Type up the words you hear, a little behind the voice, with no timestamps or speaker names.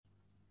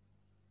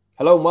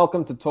Hello and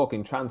welcome to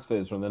Talking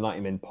Transfers from the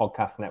 90 Min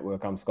Podcast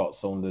Network. I'm Scott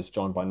Saunders,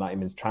 joined by 90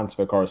 Min's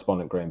transfer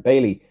correspondent Graham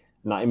Bailey,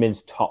 90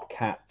 Min's top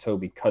cat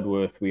Toby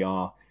Cudworth. We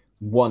are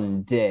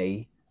one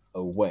day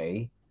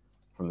away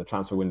from the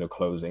transfer window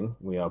closing.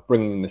 We are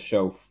bringing the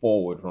show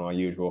forward from our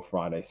usual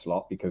Friday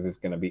slot because it's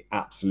going to be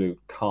absolute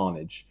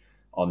carnage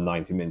on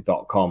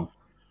 90min.com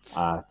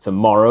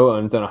tomorrow.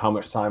 And I don't know how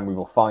much time we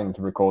will find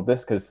to record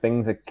this because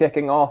things are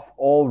kicking off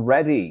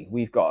already.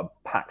 We've got a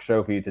packed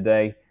show for you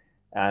today.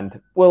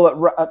 And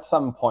we'll, at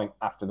some point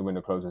after the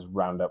window closes,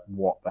 round up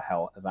what the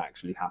hell has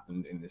actually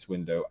happened in this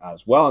window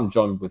as well. I'm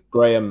joined with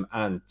Graham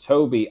and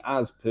Toby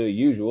as per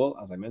usual,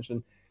 as I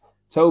mentioned.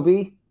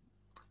 Toby,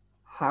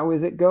 how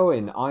is it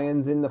going?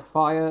 Irons in the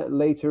fire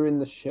later in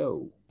the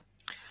show.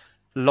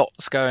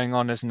 Lots going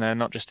on, isn't there?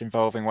 Not just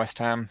involving West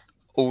Ham.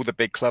 All the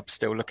big clubs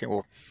still looking,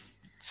 or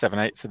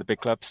 7/8 of the big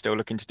clubs still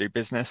looking to do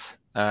business.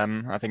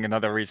 I think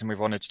another reason we've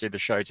wanted to do the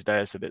show today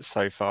is that it's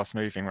so fast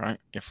moving, right?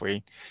 If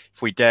we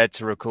dared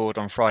to record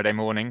on Friday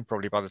morning,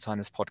 probably by the time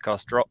this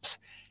podcast drops,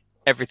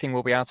 everything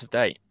will be out of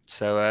date.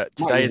 So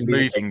today is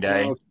moving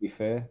day. To be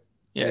fair.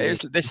 Yeah,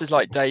 this is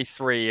like day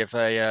 3 of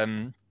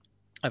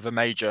a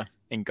major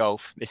in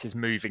golf. This is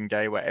moving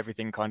day where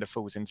everything kind of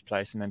falls into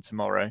place, and then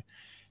tomorrow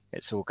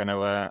it's all going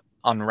to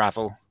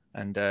unravel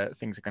and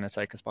things are going to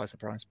take us by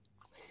surprise.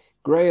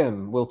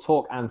 Graham, we'll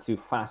talk Ansu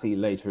Fati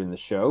later in the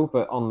show,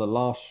 but on the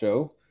last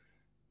show,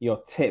 your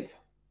tip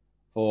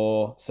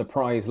for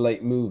surprise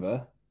late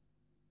mover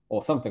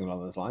or something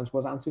along those lines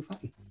was Ansu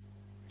Fati.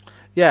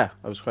 Yeah,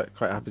 I was quite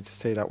happy to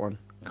see that one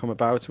come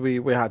about.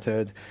 We had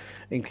heard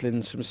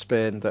inklings from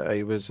Spain that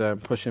he was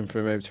pushing for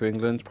a move to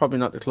England. Probably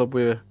not the club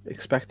we were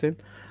expecting,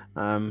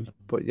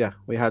 but yeah,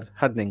 we had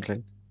an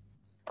inkling.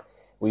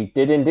 We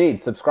did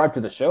indeed. Subscribe to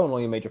the show on all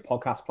your major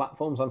podcast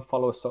platforms and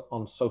follow us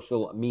on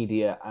social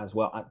media as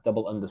well at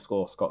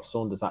 __ Scott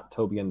Saunders, at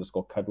Toby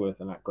 _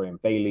 Cudworth, and at Graham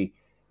Bailey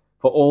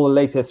for all the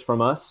latest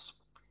from us.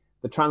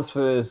 The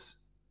transfers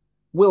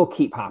will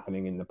keep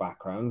happening in the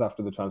background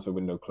after the transfer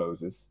window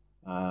closes.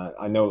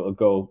 I know it'll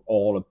go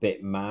all a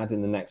bit mad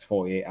in the next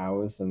 48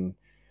 hours, and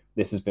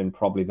this has been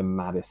probably the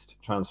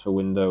maddest transfer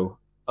window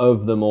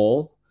of them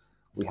all.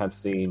 We have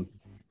seen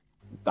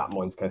that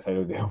Moise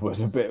Caicedo deal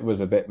was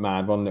a bit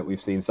mad, wasn't it?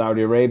 We've seen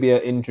Saudi Arabia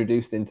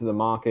introduced into the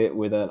market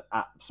with an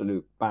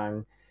absolute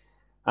bang.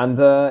 And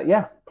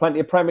plenty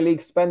of Premier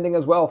League spending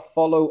as well.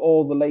 Follow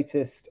all the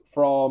latest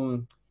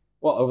from,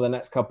 over the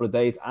next couple of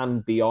days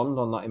and beyond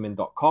on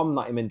 90min.com,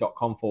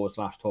 90min.com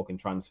 /talking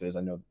transfers.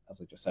 I know,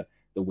 as I just said,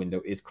 the window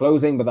is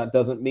closing, but that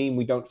doesn't mean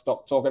we don't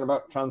stop talking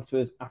about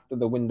transfers after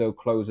the window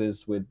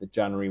closes, with the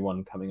January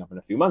one coming up in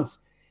a few months.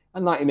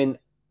 And 90min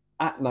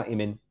at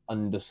 90min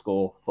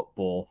 _football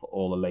for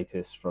all the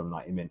latest from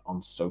 90min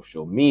on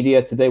social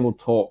media. Today we'll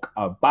talk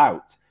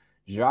about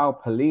João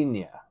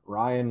Palhinha,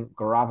 Ryan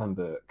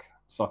Gravenberch,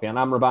 Sofiane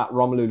Amrabat,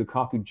 Romelu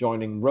Lukaku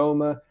joining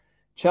Roma,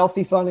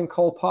 Chelsea signing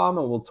Cole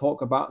Palmer. We'll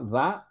talk about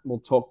that. We'll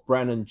talk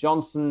Brennan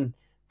Johnson,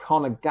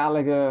 Conor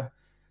Gallagher,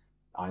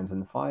 irons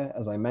in the fire,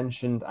 as I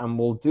mentioned, and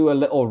we'll do a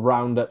little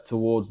roundup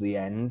towards the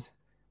end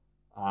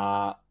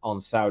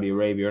on Saudi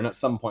Arabia. And at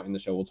some point in the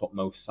show, we'll talk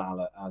Mo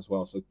Salah as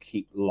well. So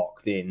keep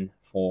locked in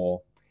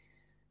for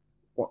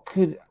what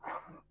could,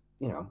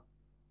 we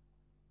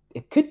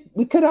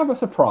could have a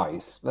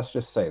surprise. Let's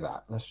just say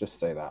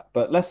that.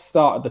 But let's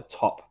start at the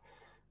top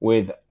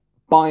with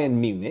Bayern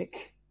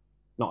Munich,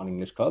 not an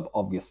English club,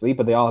 obviously,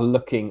 but they are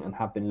looking and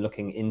have been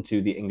looking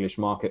into the English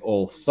market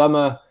all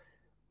summer.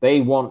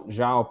 They want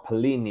João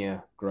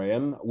Palhinha,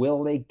 Graham.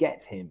 Will they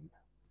get him?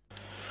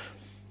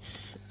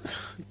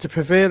 The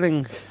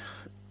prevailing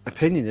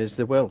opinion is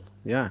they will.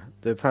 Yeah,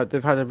 they've had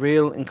a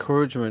real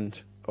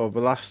encouragement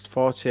over the last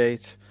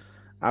 48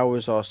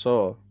 hours or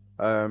so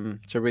to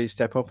really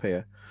step up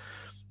here.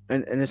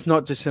 And it's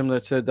not dissimilar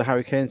to the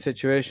Harry Kane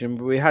situation.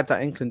 We had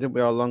that inkling, didn't we,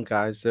 all along,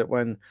 guys, that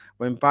when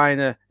Bayern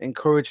are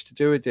encouraged to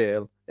do a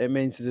deal, it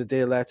means there's a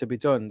deal there to be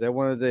done. They're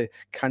one of the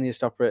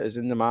canniest operators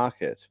in the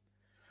market.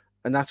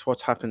 And that's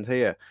what's happened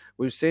here.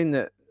 We've seen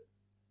that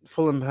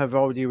Fulham have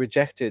already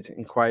rejected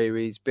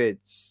inquiries,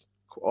 bids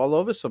all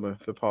over summer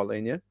for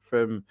Palhinha,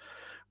 from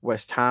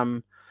West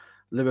Ham,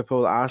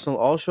 Liverpool, Arsenal,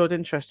 all showed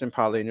interest in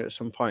Palhinha at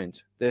some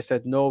point. They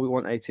said, no, we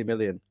want 80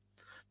 million.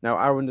 Now,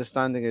 our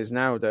understanding is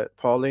now that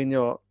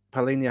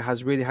Palhinha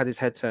has really had his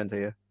head turned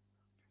here.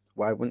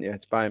 Why wouldn't you?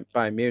 It's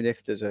Bayern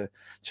Munich. There's a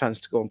chance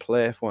to go and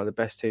play for one of the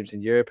best teams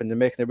in Europe, and they're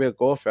making a real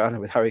go for it,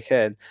 with Harry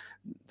Kane.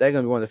 They're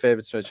going to be one of the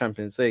favourites for the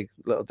Champions League.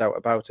 Little doubt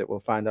about it.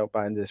 We'll find out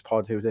by the end of this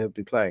pod who they'll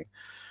be playing.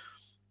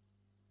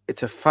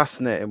 It's a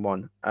fascinating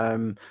one.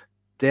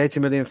 The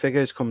 80 million figure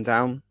has come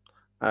down.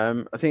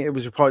 I think it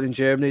was reported in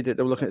Germany that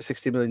they were looking at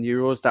 60 million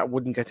euros. That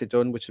wouldn't get it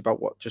done, which is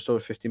about just over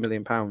 50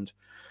 million pounds.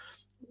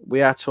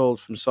 We are told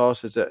from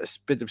sources that a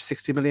bid of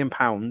 60 million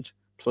pounds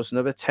plus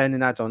another 10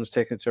 in add-ons,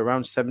 taken to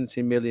around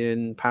 70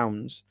 million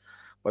pounds,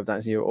 whether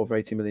that's over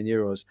 80 million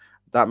euros,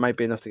 that might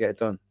be enough to get it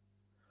done.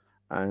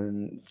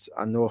 And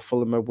I know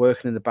Fulham are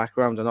working in the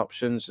background on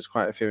options. There's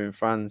quite a few in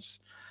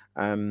France,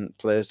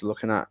 players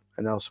looking at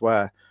and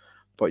elsewhere.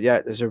 But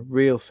yeah, there's a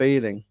real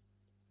feeling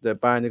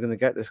that Bayern are going to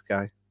get this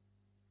guy.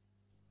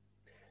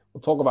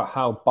 We'll talk about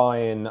how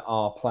Bayern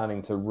are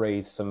planning to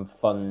raise some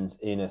funds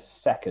in a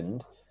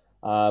second.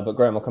 But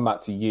Graham, we'll come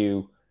back to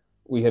you.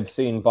 We have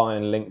seen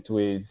Bayern linked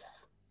with,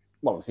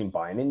 we've seen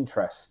Bayern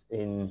interest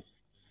in,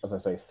 as I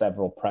say,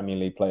 several Premier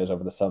League players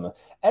over the summer.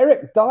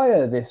 Eric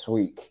Dyer this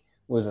week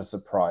was a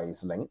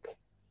surprise link.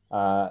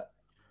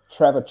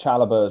 Trevor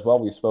Chalobah as well,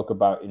 we spoke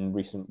about in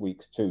recent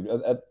weeks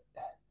too.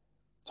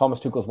 Thomas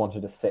Tuchel's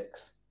wanted a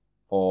 6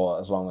 for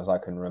as long as I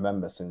can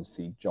remember since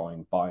he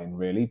joined Bayern,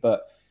 really.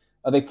 But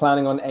are they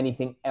planning on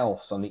anything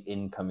else on the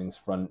incomings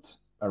front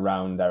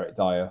around Eric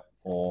Dyer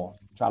or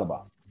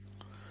Chalobah?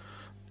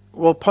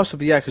 Well,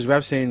 possibly, yeah, because we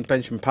have seen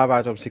Benjamin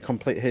Pavard obviously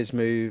complete his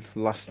move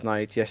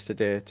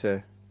yesterday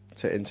to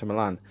Inter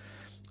Milan.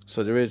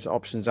 So there is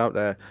options out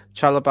there.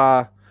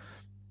 Chalobah,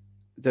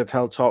 they've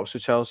held talks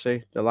with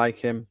Chelsea. They like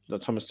him.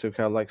 Thomas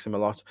Tuchel likes him a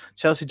lot.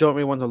 Chelsea don't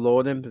really want to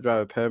loan him. They'd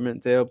rather a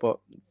permanent deal, but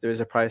there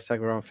is a price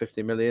tag around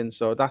 50 million,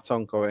 so that's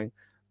ongoing.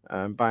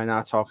 Bayern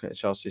are talking to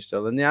Chelsea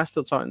still, and they are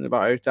still talking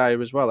about Eric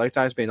Dyer as well. Eric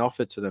Dyer's been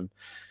offered to them.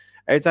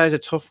 Eric Dyer is a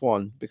tough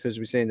one because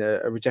we've seen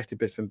a rejected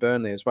bid from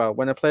Burnley as well.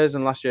 When a player's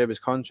in the last year of his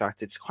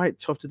contract, it's quite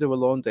tough to do a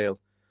loan deal.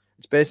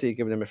 It's basically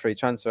giving him a free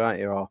transfer, aren't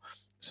you, or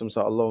some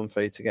sort of loan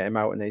fee to get him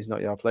out and he's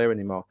not your player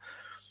anymore.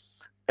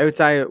 Eric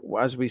Dyer,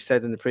 as we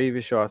said in the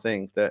previous show, I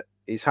think that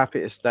he's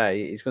happy to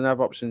stay. He's going to have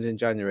options in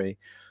January,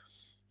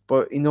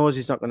 but he knows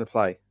he's not going to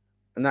play.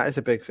 And that is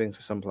a big thing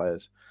for some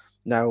players.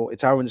 Now,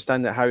 it's our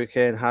understanding that Harry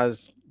Kane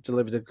has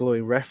delivered a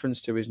glowing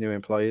reference to his new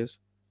employers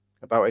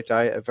about Eric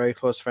Dyer, a very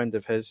close friend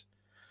of his.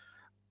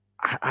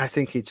 I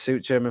think he'd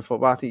suit German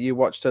football. I think you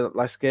watched the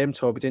last game,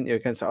 Toby, didn't you,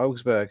 against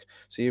Augsburg?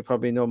 So you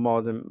probably know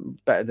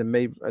better than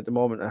me at the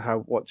moment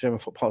what German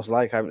football's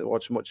like. I haven't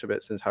watched much of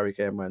it since Harry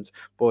Kane went,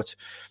 but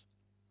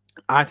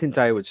I think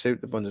Dyer would suit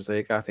the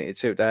Bundesliga. I think he'd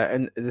suit there.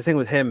 And the thing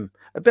with him,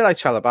 a bit like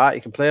Chalobah, he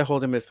can play a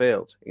holding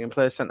midfield. He can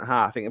play a centre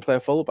half. He can play a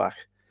fullback.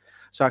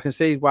 So I can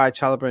see why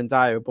Chalobah and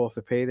Dyer are both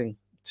appealing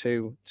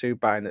to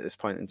Bayern at this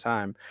point in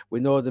time. We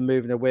know they're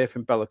moving away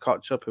from Bella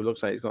Kotchup, who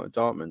looks like he's going to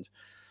Dortmund.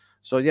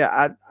 So,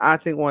 yeah, I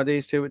think one of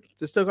these two,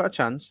 they've still got a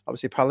chance.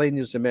 Obviously,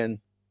 Palhinha's the main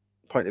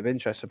point of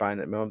interest for Bayern at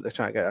the moment. They're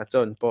trying to get that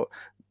done. But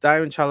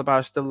Dyer and Chalobah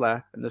are still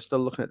there, and they're still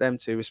looking at them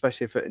too,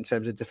 especially in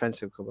terms of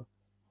defensive cover.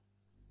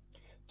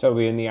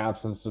 Toby, in the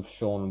absence of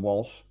Sean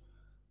Walsh,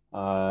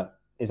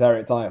 is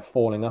Eric Dyer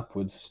falling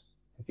upwards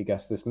if he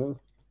gets this move?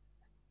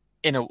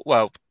 In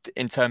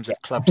terms of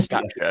club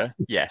stature,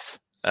 yes.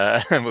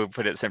 We'll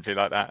put it simply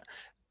like that.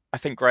 I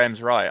think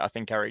Graham's right. I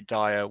think Eric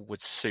Dyer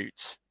would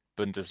suit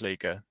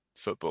Bundesliga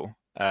football.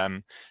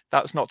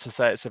 That's not to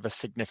say it's of a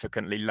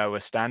significantly lower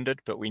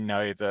standard, but we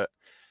know that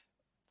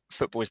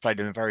football is played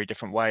in a very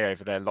different way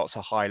over there. Lots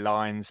of high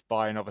lines.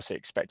 Bayern obviously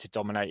expect to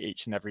dominate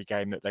each and every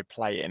game that they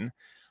play in.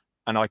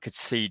 And I could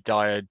see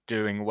Dyer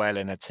doing well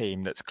in a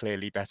team that's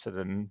clearly better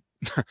than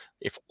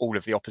if all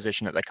of the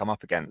opposition that they come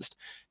up against.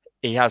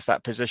 He has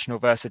that positional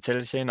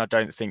versatility, and I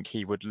don't think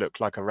he would look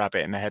like a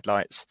rabbit in the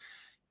headlights,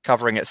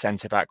 covering at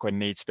centre-back when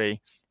needs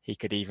be. He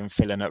could even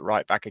fill in at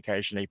right-back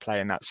occasionally,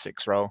 playing that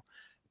 6 role.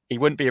 He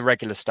wouldn't be a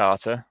regular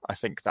starter. I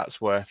think that's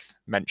worth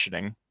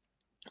mentioning.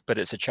 But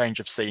it's a change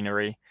of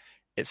scenery.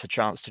 It's a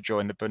chance to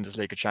join the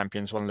Bundesliga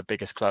champions, one of the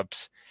biggest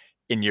clubs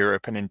in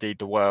Europe and indeed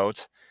the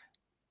world.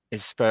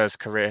 His Spurs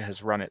career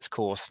has run its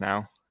course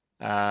now.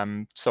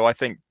 So I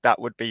think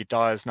that would be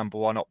Dyer's number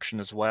one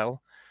option as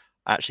well.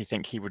 I actually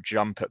think he would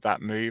jump at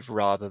that move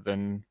rather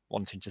than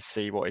wanting to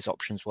see what his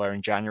options were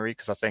in January,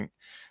 because I think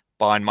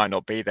Bayern might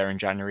not be there in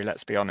January,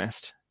 let's be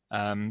honest.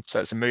 So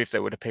it's a move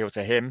that would appeal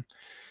to him.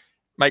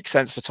 Makes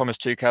sense for Thomas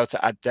Tuchel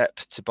to add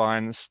depth to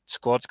Bayern's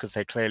squads because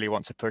they clearly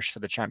want to push for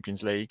the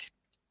Champions League.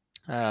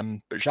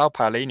 But João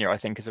Palhinha, I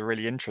think, is a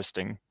really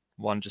interesting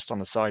one, just on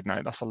a side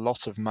note. That's a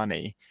lot of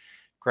money.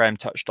 Graham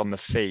touched on the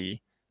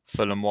fee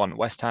Fulham want.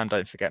 West Ham,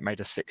 don't forget, made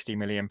a £60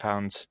 million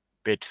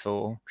bid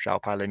for João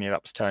Palhinha.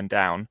 That was turned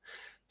down.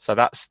 So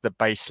that's the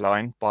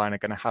baseline. Bayern are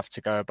going to have to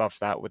go above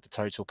that with the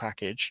total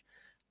package.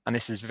 And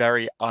this is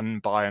very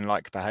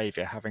un-Bayern-like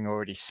behaviour, having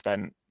already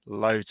spent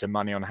loads of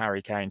money on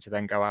Harry Kane to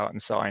then go out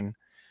and sign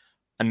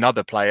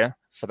another player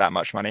for that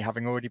much money,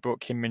 having already brought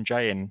Kim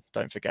Min-jae in,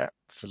 don't forget,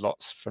 for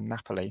lots from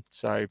Napoli.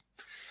 So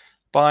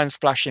Bayern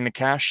splashing the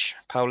cash.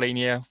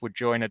 Palhinha would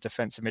join a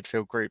defensive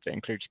midfield group that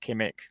includes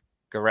Kimmich,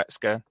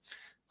 Goretzka,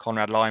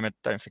 Konrad Laimer,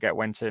 don't forget,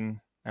 went in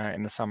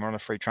the summer on a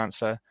free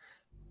transfer.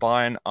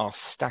 Bayern are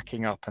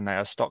stacking up and they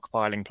are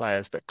stockpiling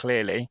players, but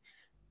clearly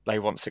they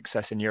want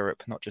success in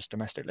Europe, not just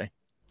domestically.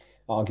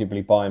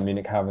 Arguably, Bayern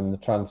Munich having the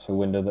transfer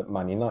window that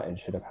Man United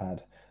should have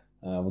had.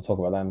 We'll talk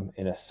about them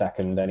in a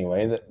second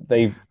anyway.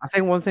 I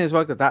think one thing as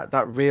well,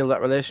 that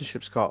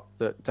relationship, Scott,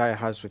 that Dyer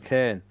has with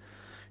Kane,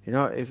 you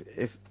know,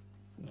 if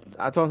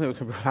I don't think we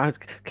can provide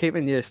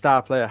keeping your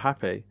star player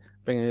happy,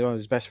 bringing one of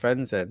his best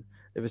friends in.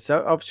 If it's an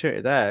opportunity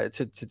there,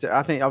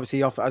 I think obviously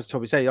he offers, as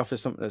Toby said, he offers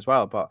something as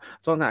well. But I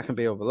don't think that can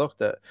be overlooked.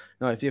 That,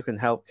 you know, if you can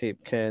help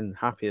keep Kane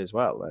happy as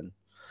well, then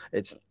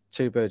it's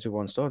 2 birds with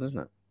 1 stone, isn't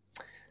it?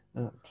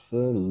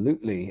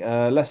 Absolutely.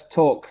 Let's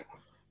talk.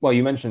 Well,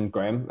 you mentioned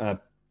Graham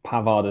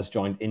Pavard has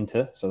joined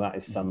Inter, so that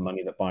is some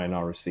money that Bayern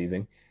are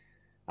receiving.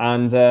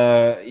 And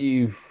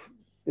you've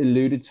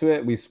alluded to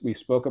it. We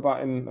spoke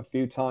about him a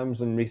few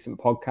times in recent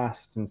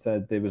podcasts and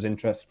said there was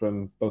interest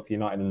from both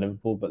United and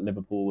Liverpool, but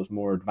Liverpool was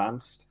more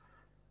advanced.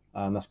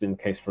 That's been the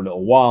case for a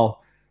little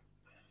while.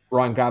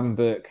 Ryan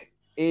Gravenberch,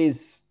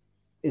 is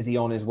he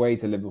on his way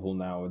to Liverpool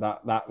now?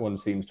 That one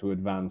seems to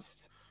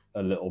advance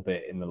a little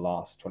bit in the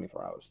last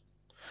 24 hours.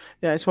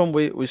 Yeah, it's one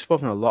we've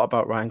spoken a lot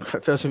about. Ryan.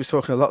 It feels like we've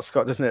spoken a lot,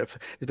 Scott, doesn't it?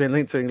 He's been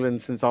linked to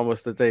England since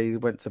almost the day he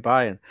went to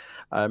Bayern.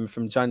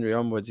 From January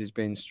onwards, he's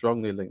been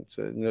strongly linked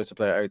to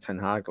play at Erik ten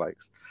Hag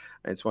likes.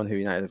 It's one who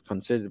United have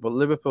considered, but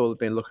Liverpool have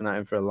been looking at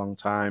him for a long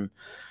time.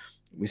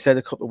 We said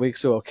a couple of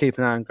weeks ago, keep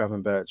an eye on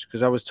Gravenberch,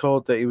 because I was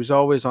told that he was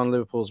always on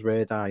Liverpool's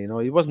radar.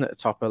 He wasn't at the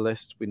top of the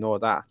list. We know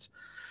that.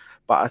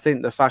 But I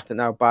think the fact that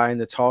now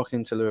Bayern are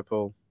talking to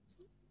Liverpool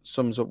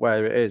sums up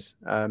where it is.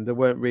 They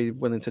weren't really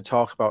willing to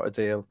talk about a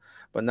deal,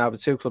 but now the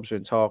two clubs are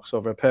in talks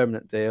over a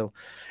permanent deal.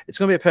 It's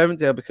going to be a permanent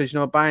deal because,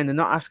 Bayern, they're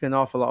not asking an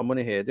awful lot of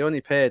money here. They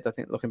only paid, I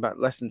think, looking back,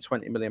 less than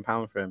 £20 million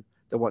for him.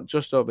 They want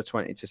just over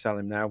 20 to sell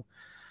him now.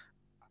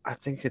 I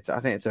think it's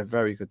a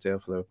very good deal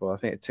for Liverpool. I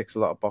think it ticks a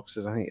lot of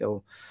boxes. I think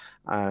it'll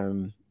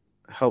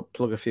help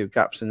plug a few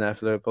gaps in there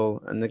for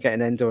Liverpool. And they're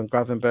getting Endo and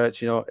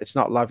Gravenberch. It's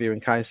not Lavia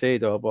and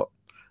Caicedo, but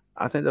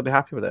I think they'll be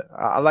happy with it.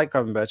 I like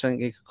Gravenberch. I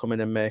think he could come in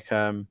and make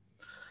an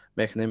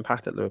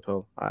impact at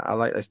Liverpool. I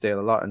like this deal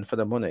a lot, and for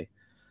the money,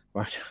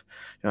 right?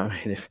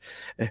 If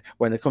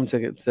when they come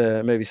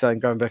to maybe selling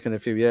Gravenberch in a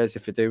few years,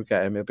 if they do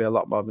get him, it'll be a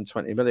lot more than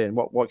 20 million.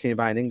 What can you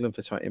buy in England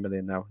for 20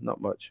 million now?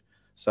 Not much.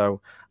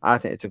 So I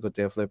think it's a good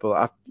deal for Liverpool.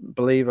 I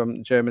believe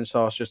German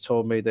source just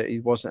told me that he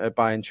wasn't at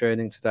Bayern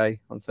training today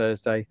on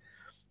Thursday.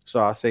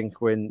 So I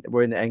think we're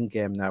in the end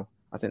game now.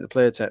 I think the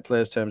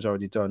players' term's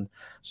already done.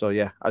 So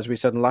yeah, as we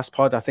said in the last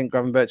pod, I think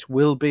Gravenberch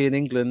will be in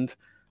England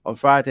on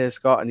Friday,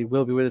 Scott, and he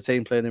will be with the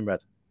team playing in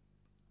red.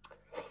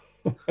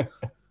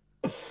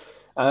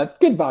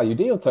 Good value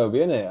deal, Toby,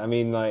 isn't it? I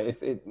mean,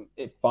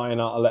 if Bayern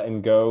are letting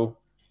him go,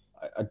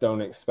 I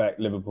don't expect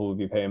Liverpool to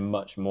be paying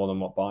much more than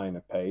what Bayern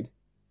have paid.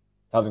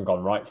 It hasn't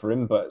gone right for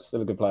him, but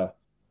still a good player.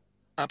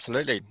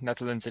 Absolutely.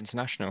 Netherlands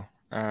international.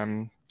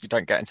 You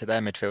don't get into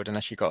their midfield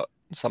unless you've got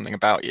something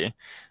about you.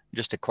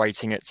 Just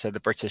equating it to the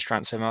British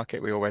transfer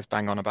market, we always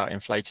bang on about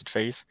inflated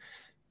fees.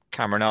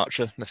 Cameron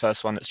Archer, the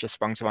first one that's just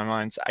sprung to my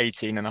mind,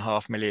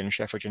 18.5 million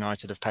Sheffield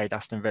United have paid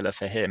Aston Villa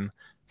for him.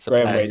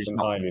 Graham rates him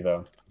highly,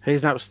 though.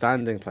 He's an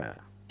outstanding player.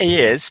 He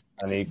is.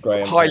 And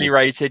highly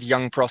rated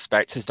young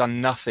prospect, has done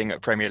nothing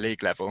at Premier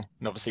League level.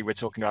 And obviously we're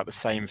talking about the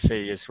same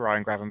fee as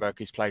Ryan Gravenberch,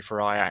 who's played for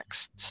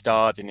Ajax,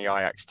 starred in the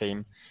Ajax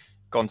team,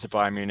 gone to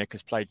Bayern Munich,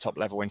 has played top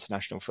level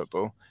international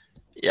football.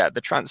 Yeah,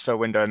 the transfer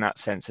window in that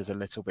sense is a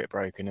little bit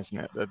broken, isn't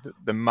it?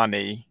 The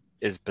money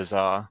is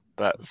bizarre.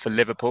 But for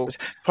Liverpool, it's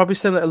probably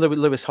similar to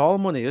Lewis Hall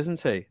money,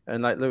 isn't he?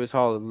 And Lewis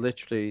Hall has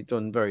literally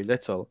done very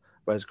little.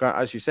 Whereas,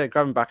 as you said,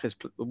 Gravenberch has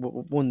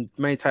won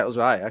many titles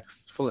with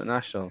Ajax, full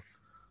international.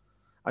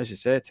 As you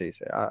say,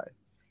 TC,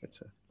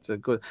 it's a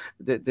good.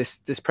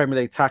 This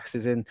Premier League tax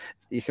is in.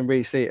 You can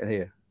really see it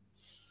here.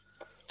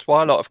 That's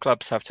why a lot of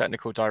clubs have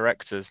technical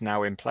directors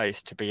now in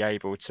place to be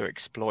able to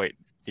exploit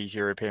these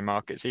European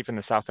markets, even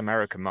the South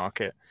American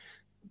market.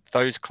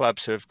 Those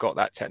clubs who have got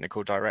that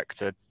technical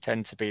director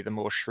tend to be the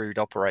more shrewd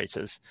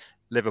operators.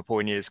 Liverpool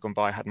in years gone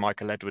by had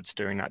Michael Edwards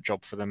doing that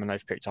job for them, and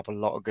they've picked up a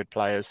lot of good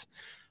players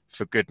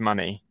for good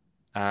money.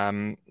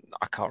 I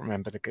can't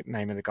remember the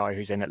name of the guy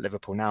who's in at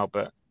Liverpool now,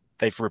 but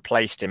they've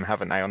replaced him,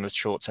 haven't they, on a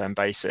short-term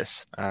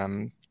basis,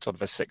 sort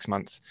of a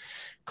 6-month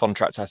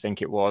contract, I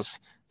think it was.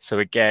 So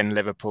again,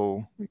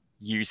 Liverpool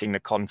using the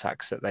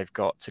contacts that they've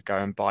got to go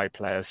and buy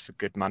players for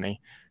good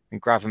money.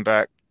 And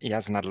Gravenberch, he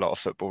hasn't had a lot of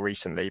football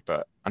recently,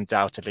 but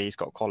undoubtedly he's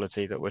got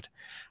quality that would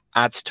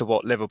add to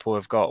what Liverpool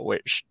have got,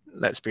 which,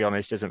 let's be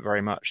honest, isn't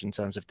very much in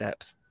terms of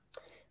depth.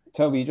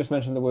 Toby, you just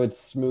mentioned the word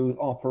smooth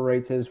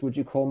operators. Would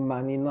you call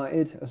Man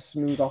United a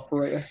smooth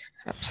operator?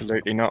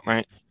 Absolutely not,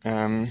 mate.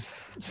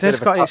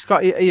 Scott,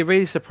 are you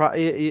really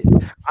surprised?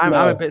 I'm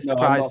a bit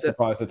surprised. I'm not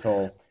surprised at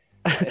all.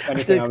 If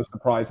anything, I was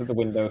surprised that the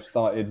window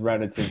started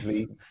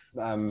relatively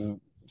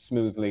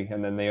smoothly,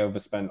 and then they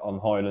overspent on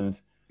Højlund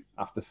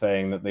after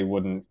saying that they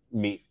wouldn't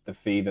meet the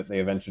fee that they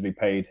eventually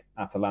paid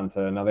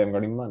Atalanta. Now they haven't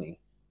got any money.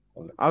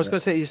 I was going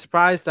to say, you're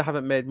surprised they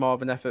haven't made more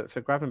of an effort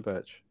for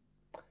Gravenberch?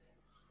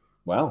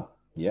 Well,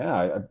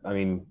 yeah. I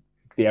mean,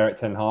 the Erik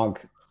ten Hag,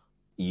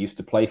 he used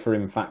to play for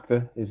him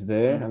factor is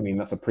there. I mean,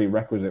 that's a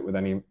prerequisite with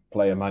any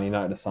player Man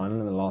United have signed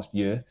in the last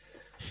year.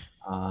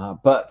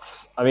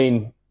 But, I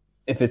mean,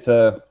 if it's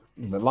the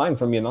line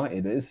from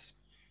United is,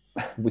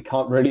 we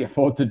can't really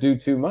afford to do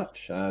too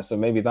much. So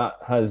maybe that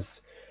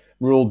has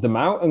ruled them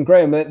out. And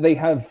Graham, they're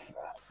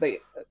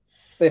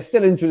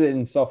still interested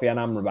in Sofiane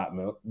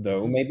Amrabat,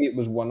 though. Maybe it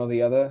was one or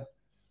the other.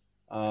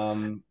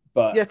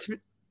 But yeah,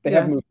 they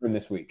have moved for him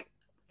this week.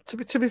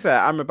 To be fair,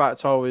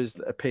 Amrabat's always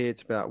appeared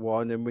to be that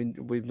one,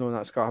 and we've known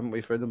that, Scott, haven't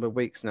we, for a number of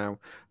weeks now.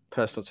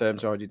 Personal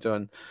terms already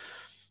done.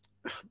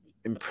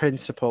 in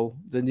principle,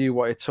 they knew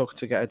what it took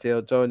to get a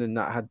deal done, and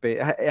that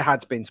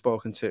had been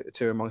spoken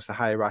to amongst the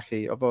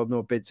hierarchy. Although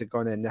no bids had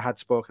gone in, they had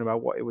spoken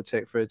about what it would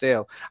take for a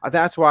deal. I think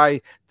that's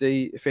why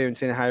the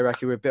Fiorentina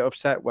hierarchy were a bit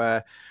upset,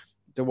 where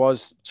there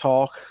was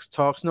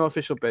talks, no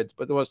official bid,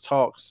 but there was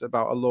talks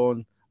about a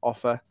loan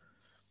offer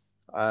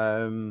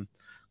coming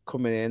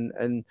in,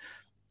 and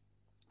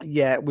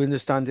yeah, we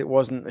understand it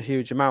wasn't a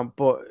huge amount,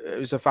 but it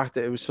was the fact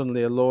that it was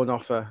suddenly a loan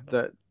offer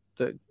that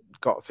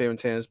got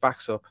Fiorentina's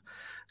backs up.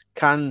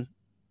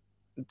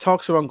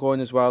 Talks are ongoing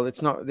as well.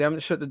 It's not, they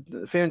haven't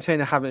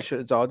Fiorentina haven't shut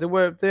the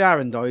door. They are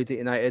annoyed at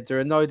United.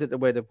 They're annoyed at the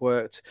way they've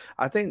worked.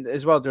 I think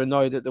as well they're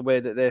annoyed at the way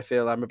that they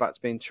feel Amrabat's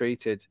being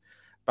treated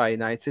by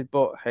United.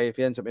 But hey, if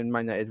he ends up in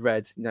Man United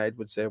red, United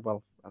would say,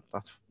 well,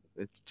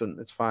 it's done,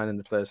 it's fine, and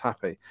the player's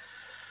happy.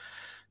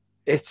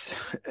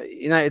 It's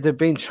United have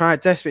been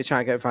desperately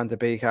trying to get Van der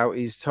Beek out.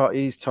 He's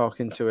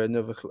talking to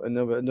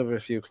another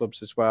few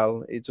clubs as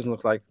well. It doesn't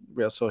look like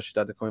Real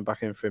Sociedad are coming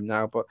back in for him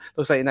now, but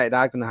looks like United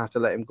are going to have to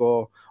let him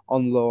go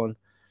on loan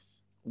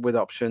with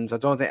options. I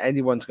don't think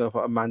anyone's going to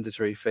put a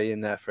mandatory fee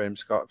in there for him,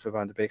 Scott, for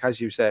Van der Beek.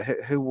 As you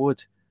say, who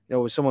would?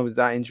 With someone with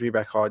that injury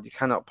record, you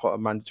cannot put a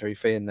mandatory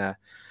fee in there.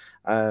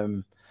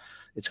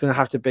 It's going to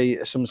have to be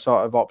some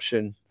sort of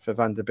option for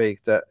Van der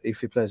Beek that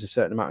if he plays a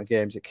certain amount of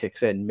games, it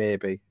kicks in,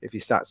 maybe. If he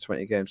starts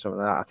 20 games, something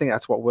like that. I think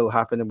that's what will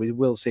happen, and we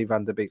will see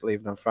Van der Beek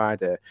leaving on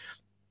Friday.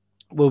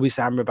 Will we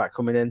see Amrabat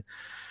coming in?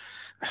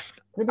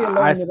 Maybe a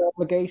loan with an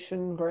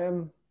obligation,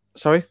 Graham?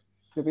 Sorry?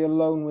 Could be a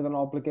loan with an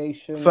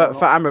obligation? For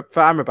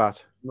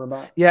Amrabat?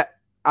 Yeah,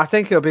 I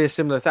think it'll be a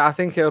similar thing. I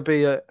think they'll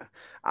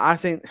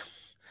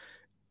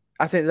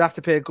have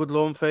to pay a good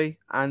loan fee,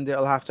 and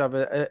it'll have to have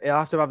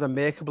a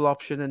makeable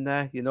option in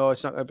there.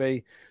 It's not going to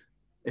be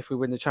if we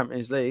win the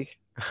Champions League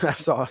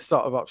sort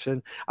of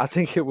option. I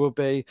think it will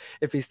be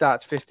if he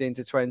starts 15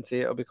 to 20,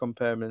 it'll become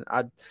permanent.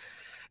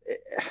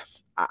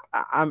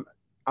 I'm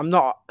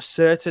not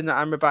certain that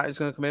Amrabat is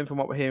going to come in from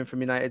what we're hearing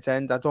from United's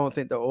end. I don't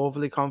think they're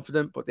overly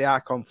confident, but they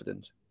are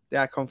confident. They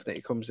are confident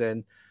he comes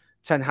in.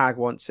 Ten Hag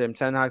wants him.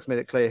 Ten Hag's made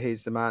it clear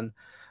he's the man.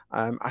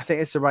 I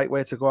think it's the right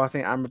way to go. I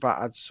think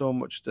Amrabat adds so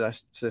much to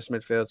this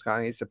midfield. I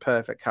think it's the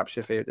perfect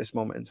capture for you at this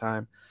moment in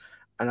time.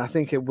 And I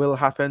think it will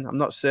happen. I'm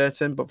not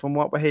certain, but from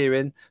what we're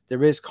hearing,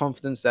 there is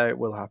confidence there it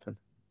will happen.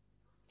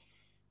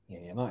 Yeah,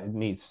 United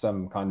needs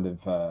some kind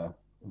of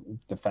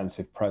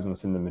defensive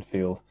presence in the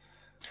midfield.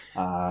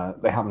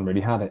 They haven't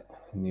really had it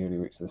in the early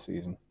weeks of the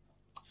season.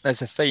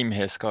 There's a theme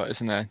here, Scott,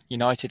 isn't there?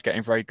 United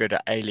getting very good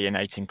at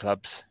alienating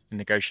clubs in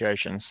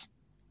negotiations.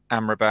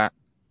 Amrabat,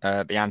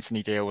 the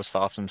Anthony deal was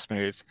far from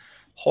smooth.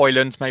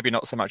 Højlund, maybe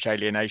not so much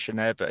alienation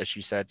there, but as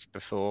you said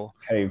before,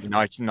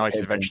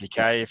 United eventually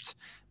caved.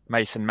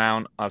 Mason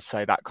Mount, I'd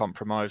say that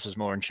compromise was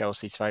more in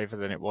Chelsea's favour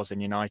than it was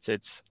in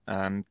United's,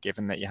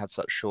 given that you had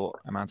such short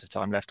amount of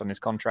time left on his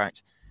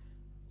contract.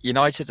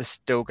 United are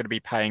still going to be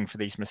paying for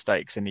these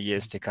mistakes in the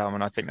years to come,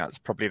 and I think that's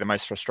probably the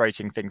most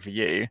frustrating thing for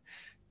you,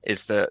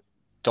 is that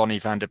Donny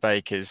van der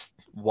Beek is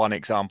one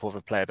example of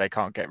a player they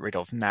can't get rid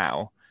of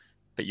now,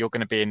 but you're going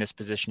to be in this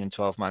position in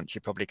 12 months.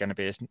 You're probably going to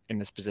be in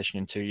this position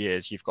in 2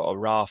 years. You've got a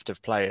raft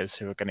of players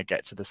who are going to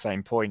get to the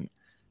same point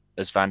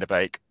as Van der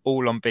Beek,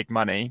 all on big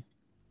money.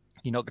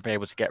 You're not going to be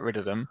able to get rid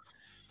of them.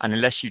 And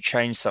unless you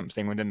change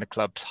something within the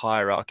club's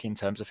hierarchy in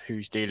terms of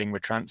who's dealing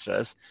with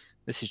transfers,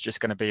 this is just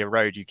going to be a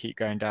road you keep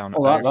going down.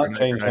 Well, that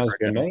change has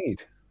been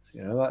made.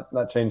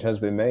 That change has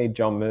been made.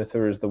 John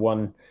Murtaugh is the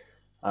one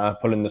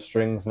pulling the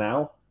strings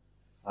now.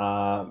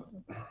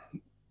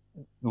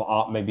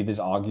 Maybe there's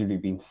arguably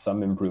been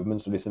some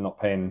improvements. At least they're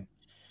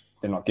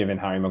not giving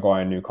Harry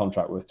Maguire a new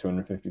contract worth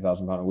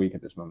 £250,000 a week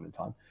at this moment in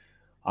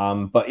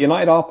time. But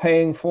United are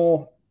paying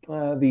for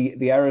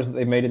the errors that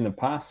they've made in the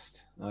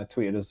past. I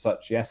tweeted as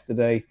such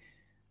yesterday,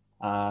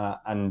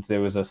 and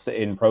there was a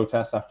sit-in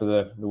protest after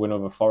the win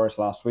over Forest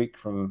last week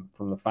from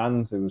the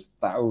fans. There was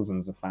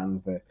thousands of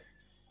fans there,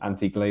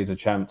 anti-Glazer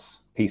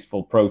chants,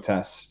 peaceful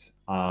protest.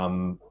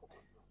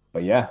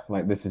 But yeah,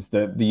 like this is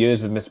the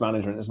years of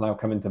mismanagement is now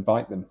coming to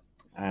bite them,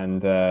 and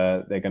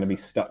they're going to be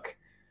stuck.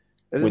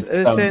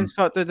 Saying,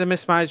 Scott, that the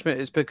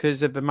mismanagement is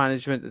because of the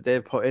management that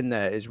they've put in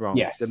there is wrong.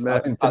 Yes, I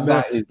think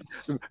that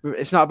is...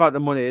 It's not about the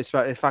money. It's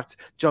about, in fact,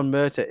 John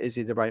Murtaugh, is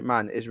he the right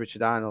man? Is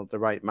Richard Arnold the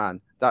right man?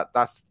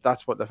 That's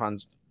what the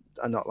fans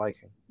are not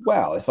liking.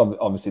 Well, it's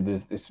obviously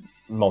it's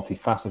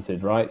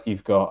multifaceted, right?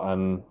 You've got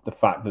the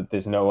fact that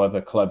there's no other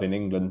club in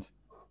England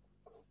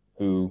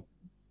who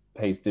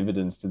pays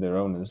dividends to their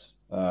owners.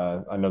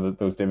 I know that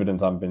those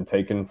dividends haven't been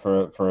taken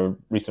for a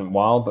recent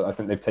while, but I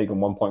think they've taken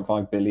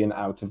 1.5 billion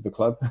out of the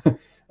club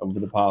over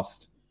the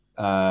past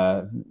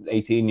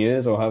 18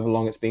 years or however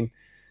long it's been.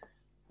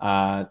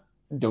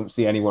 Don't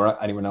see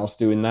anyone else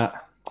doing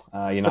that.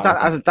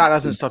 But that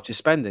hasn't stopped you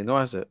spending, though,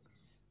 has it?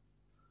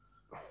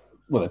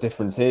 Well, the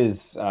difference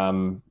is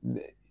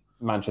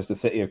Manchester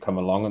City have come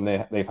along and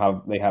they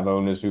have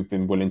owners who've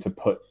been willing to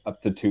put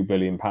up to £2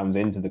 billion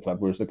into the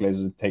club, whereas the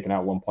Glazers have taken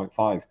out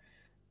 1.5.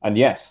 And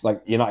yes,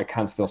 like United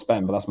can still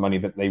spend, but that's money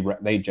that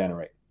they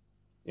generate.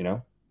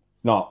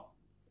 Not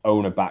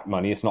owner-backed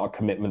money. It's not a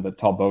commitment that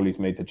Todd Bowley's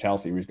made to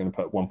Chelsea, where he's going to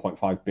put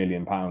 £1.5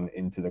 billion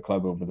into the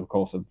club over the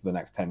course of the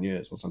next 10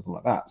 years or something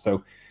like that.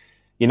 So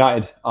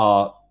United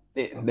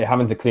they're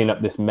having to clean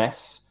up this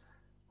mess,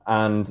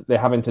 and they're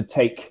having to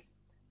take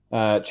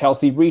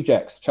Chelsea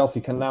rejects. Chelsea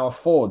can now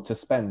afford to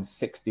spend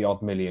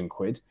 60-odd million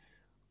quid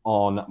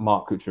on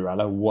Marc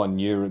Cucurella 1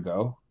 year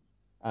ago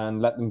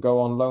and let them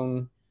go on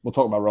loan. We'll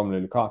talk about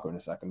Romelu Lukaku in a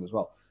second as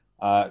well.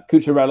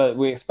 Cucurella,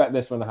 we expect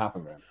this one to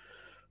happen, Graham.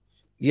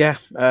 Yeah,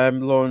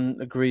 loan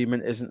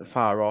agreement isn't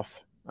far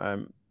off.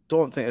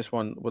 Don't think this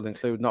one will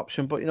include an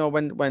option, but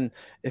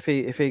if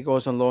he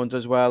goes on loan,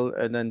 does well,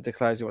 and then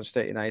declares he wants to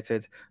stay at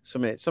United,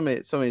 some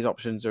of these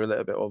options are a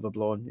little bit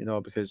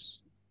overblown,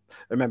 because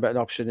remember, an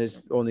option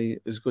is only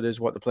as good as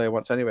what the player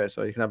wants anyway.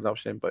 So you can have an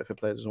option, but if a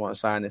player doesn't want to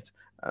sign it,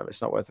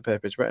 it's not worth the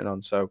paper it's written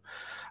on. So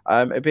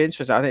it'd be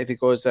interesting. I think if he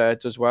goes there,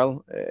 does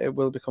well, it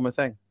will become a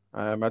thing.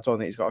 I don't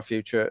think he's got a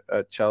future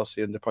at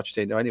Chelsea under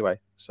Pochettino anyway.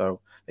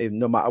 So even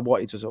no matter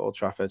what he does at Old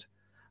Trafford,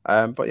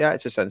 but yeah,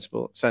 it's a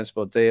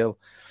sensible deal.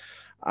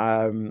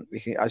 You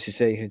can, as you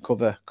say, you can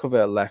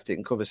cover left, you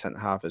can cover centre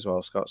half as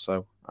well, Scott.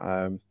 So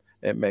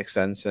it makes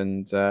sense,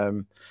 and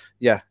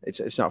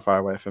it's not far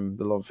away from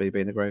the loan fee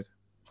being agreed.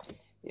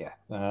 Yeah,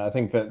 I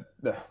think that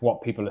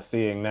what people are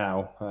seeing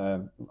now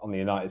on the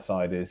United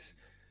side is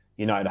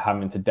United are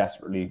having to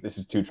desperately, this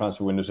is 2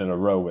 transfer windows in a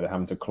row where they're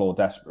having to claw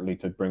desperately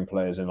to bring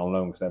players in on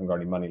loan because they haven't got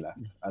any money left.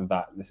 And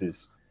this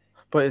is...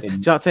 But do you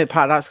know, I think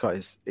part of that, Scott,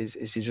 is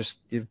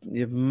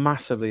you've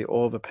massively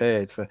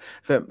overpaid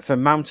for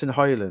Mountain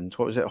Highland.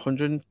 What was it,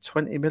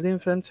 120 million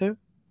for them too?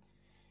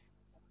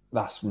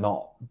 That's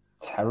not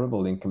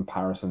terrible in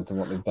comparison to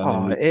what they've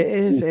done. It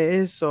is.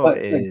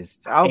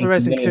 Alvarez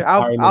and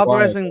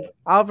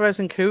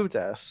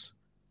Kudus,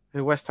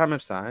 who West Ham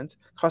have signed,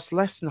 cost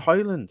less than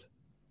Highland.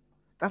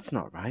 That's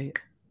not right.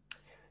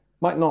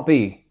 Might not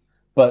be,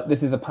 but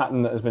this is a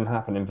pattern that has been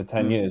happening for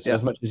 10 years. Yeah.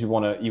 As much as you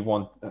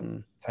want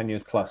 10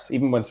 years plus,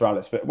 even when Sir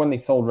Alex fit, when they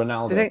sold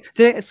Ronaldo. Do you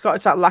think it's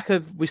that lack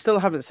of? We still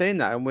haven't seen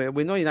that, and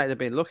we know United have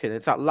been looking.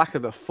 It's that lack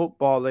of a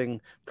footballing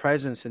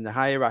presence in the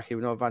hierarchy.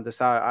 We know Van der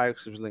Sar,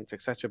 Ajax was linked,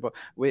 etc. But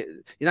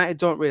United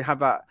don't really have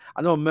that.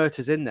 I know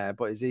Mertens in there,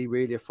 but is he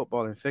really a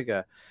footballing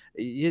figure?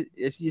 You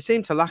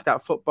seem to lack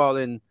that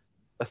footballing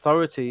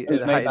authority.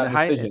 Who's made that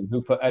decision?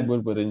 Who put Ed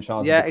Woodward in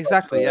charge? Yeah,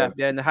 exactly. Yeah,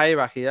 in the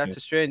hierarchy, that's a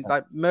strange.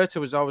 Like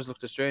Mertens was always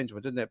looked a strange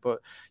one, didn't it? But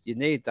you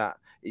need that.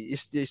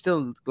 You're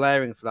still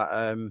glaring for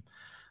that.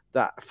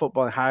 That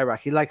footballing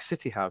hierarchy, like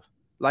City have,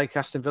 like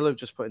Aston Villa have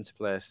just put into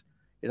place.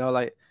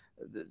 Like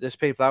there's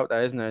people out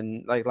there, isn't there?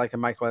 And like a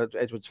Michael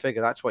Edwards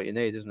figure, that's what you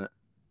need, isn't it?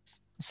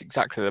 It's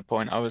exactly the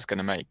point I was going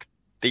to make.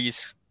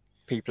 These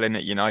people in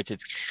at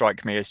United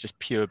strike me as just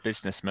pure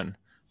businessmen.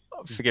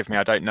 Forgive me,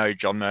 I don't know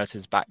John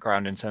Murtaugh's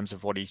background in terms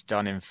of what he's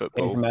done in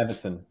football. He's from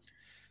Everton.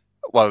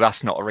 Well,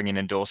 that's not a ringing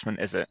endorsement,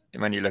 is it?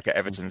 When you look at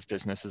Everton's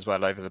business as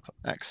well over the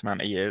X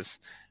amount of years.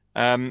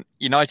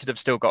 United have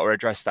still got to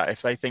address that.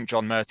 If they think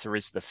John Murtaugh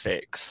is the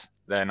fix,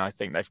 then I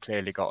think they've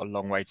clearly got a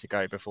long way to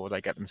go before they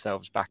get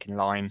themselves back in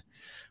line.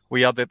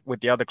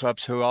 With the other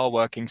clubs who are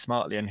working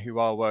smartly and who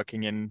are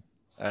working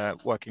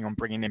on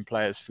bringing in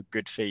players for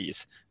good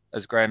fees.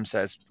 As Graham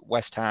says,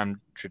 West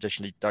Ham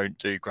traditionally don't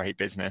do great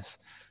business,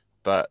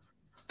 but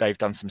they've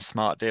done some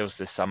smart deals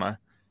this summer.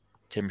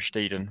 Tim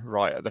Steeden,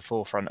 right at the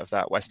forefront of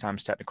that, West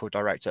Ham's technical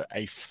director,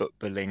 a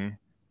footballing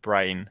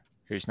brain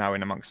who's now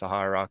in amongst the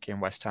hierarchy in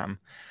West Ham,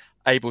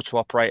 able to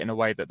operate in a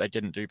way that they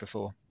didn't do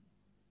before.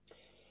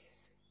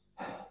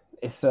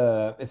 It's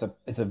a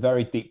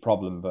very deep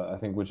problem, but I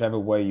think whichever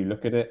way you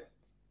look at it,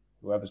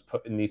 whoever's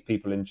putting these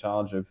people in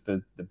charge of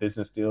the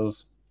business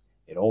deals,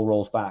 it all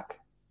rolls back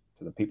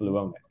to the people who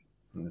own it.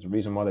 And there's a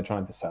reason why they're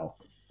trying to sell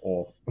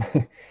or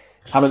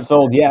haven't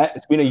sold yet.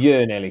 It's been a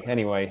year nearly.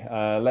 Anyway,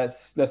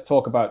 let's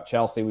talk about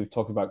Chelsea. We've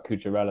talked about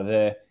Cucurella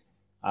there.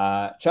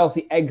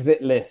 Chelsea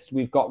exit list.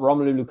 We've got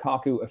Romelu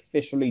Lukaku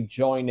officially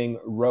joining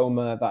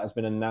Roma. That has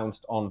been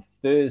announced on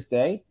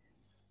Thursday.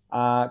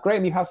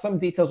 Graham, you have some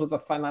details of the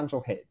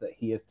financial hit that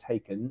he has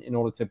taken in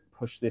order to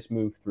push this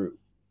move through.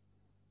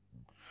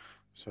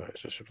 Sorry,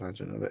 it's just replying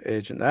to another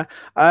agent there.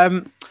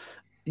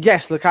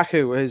 Yes,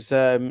 Lukaku has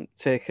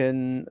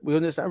taken. We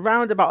understand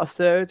around about a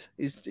third.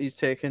 He's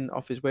taken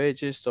off his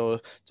wages.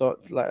 So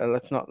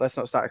let's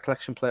not start a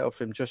collection plate up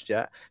for him just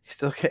yet. He's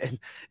still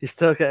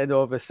getting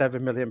over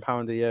 £7 million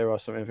a year or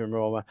something from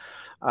Roma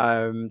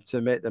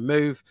to make the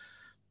move.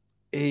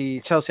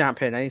 Chelsea aren't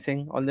paying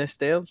anything on this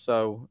deal,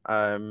 so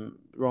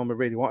Roma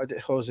really wanted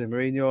it. Jose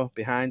Mourinho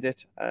behind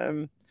it.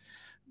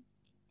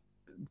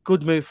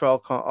 Good move for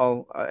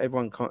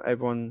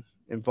everyone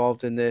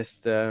involved in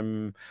this.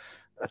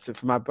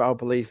 Our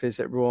belief is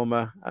that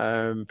Roma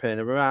paying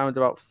around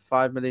about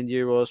 €5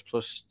 million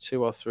plus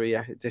 2 or 3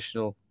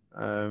 additional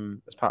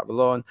as part of the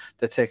loan.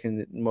 They're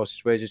taking most of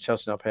his wages.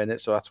 Chelsea not paying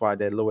it, so that's why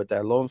they lowered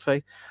their loan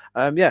fee.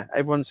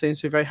 Everyone seems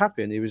to be very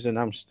happy, and he was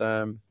announced.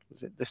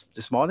 Was it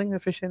this morning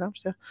officially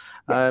announced?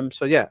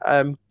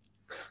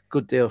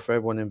 Good deal for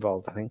everyone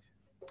involved, I think.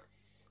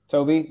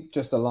 Toby,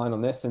 just a line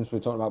on this, since we're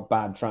talking about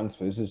bad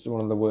transfers. Is it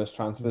one of the worst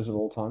transfers of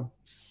all time?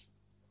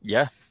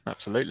 Yeah,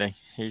 absolutely.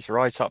 He's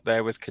right up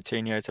there with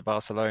Coutinho to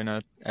Barcelona,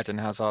 Eden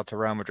Hazard to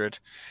Real Madrid.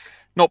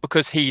 Not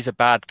because he's a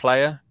bad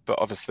player, but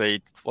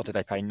obviously, what did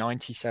they pay?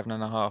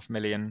 £97.5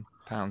 million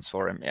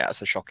for him. Yeah,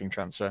 it's a shocking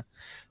transfer.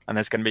 And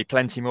there's going to be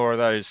plenty more of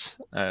those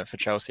for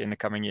Chelsea in the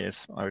coming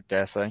years, I would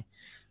dare say.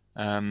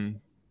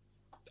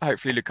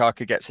 Hopefully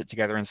Lukaku gets it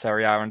together in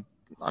Serie A, and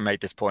I made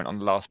this point on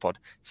the last pod.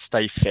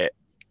 Stay fit,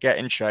 get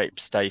in shape,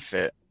 stay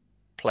fit,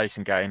 play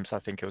some games. I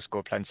think he'll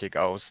score plenty of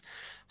goals.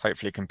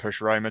 Hopefully he can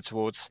push Roma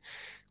towards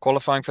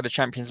qualifying for the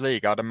Champions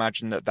League. I'd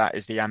imagine that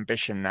is the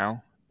ambition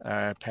now,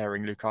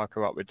 pairing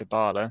Lukaku up with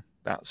Dybala.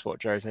 That's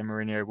what Jose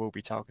Mourinho will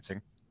be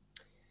targeting.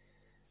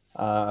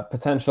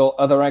 Potential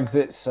other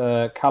exits,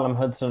 Callum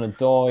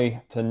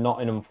Hudson-Odoi to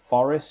Nottingham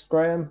Forest,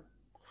 Graham?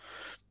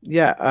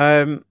 Yeah,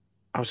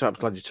 I'm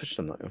glad you touched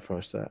on Nottingham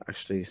Forest there,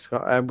 actually,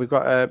 Scott. We've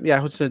got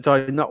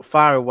Hudson-Odoi not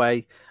far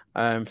away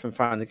from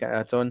finally getting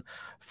that done.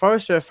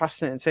 Forest are a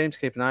fascinating team to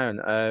keep an eye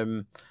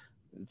on.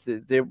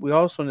 We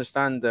also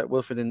understand that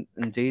Wilfred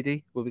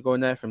Ndidi will be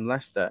going there from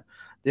Leicester.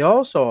 They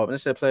also, and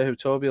this is a player who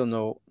Toby will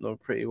know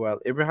pretty well,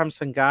 Ibrahim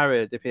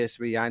Sangare, the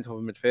PSV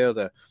Eindhoven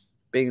midfielder,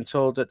 being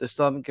told that they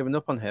still haven't given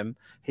up on him.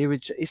 He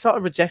sort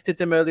of rejected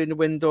them early in the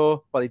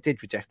window. Well, he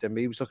did reject him.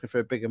 He was looking for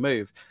a bigger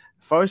move.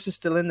 Forest is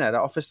still in there.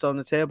 That offer's still on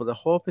the table. They're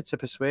hoping to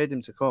persuade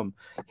him to come.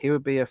 He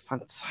would be a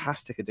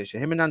fantastic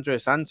addition. Him and Andrea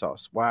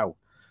Santos. Wow.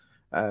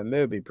 It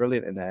would be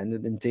brilliant in there.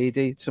 And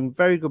indeed, some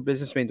very good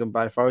business being done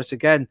by Forest.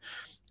 Again,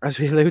 as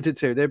we alluded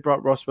to, they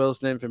brought Ross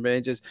Wilson in from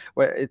Rangers,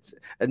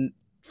 and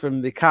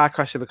from the car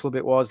crash of a club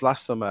it was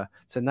last summer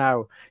to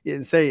now, you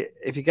can see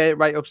if you get it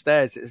right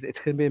upstairs, it's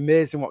going to be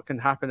amazing what can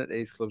happen at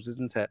these clubs,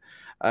 isn't it?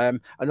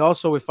 And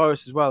also with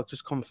Forest as well,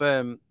 just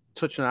confirm,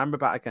 touching on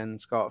Amrabat again,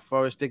 Scott,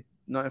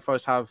 Nottingham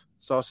Forest have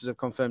sources have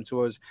confirmed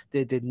to us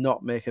they did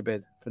not make a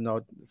bid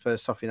for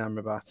Sofian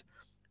Amrabat.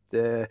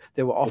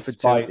 They were offered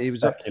Despite to. He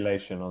was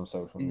speculation on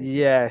social media.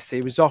 Yes,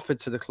 he was offered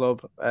to the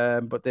club,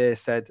 but they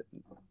said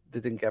they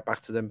didn't get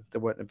back to them. They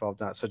weren't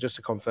involved in that. So just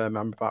to confirm,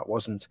 Amrabat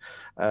wasn't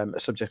a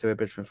subject of a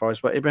bid from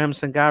Forest. But Ibrahim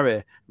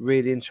Sangare,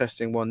 really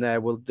interesting one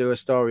there. We'll do a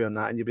story on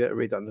that and you'll be able to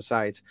read it on the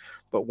site.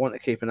 But want to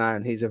keep an eye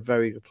on. He's a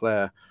very good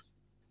player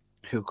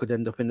who could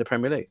end up in the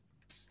Premier League.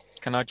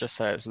 Can I just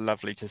say it's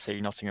lovely to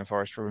see Nottingham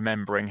Forest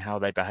remembering how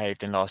they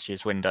behaved in last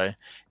year's window.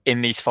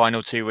 In these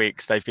final 2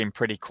 weeks, they've been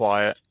pretty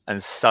quiet,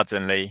 and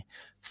suddenly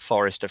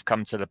Forest have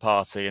come to the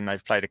party and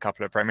they've played a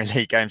couple of Premier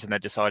League games and they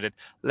decided,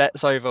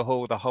 let's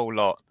overhaul the whole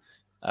lot.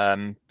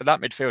 But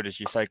that midfield, as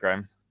you say,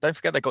 Graham, don't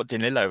forget they got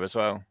Danilo as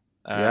well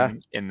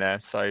in there.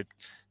 So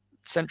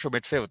central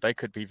midfield, they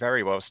could be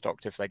very well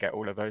stocked if they get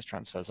all of those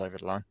transfers over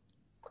the line.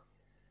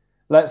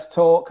 Let's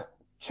talk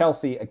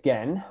Chelsea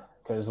again,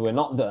 because we're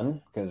not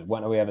done, because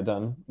when are we ever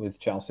done with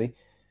Chelsea?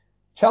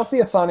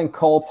 Chelsea are signing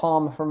Cole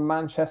Palmer from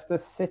Manchester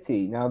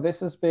City. Now,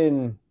 is this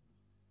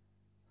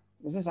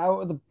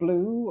out of the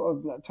blue?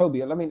 Or,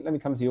 Toby, let me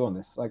come to you on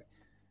this.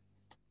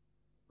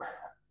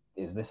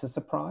 Is this a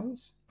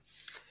surprise?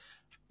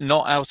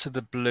 Not out of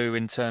the blue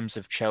in terms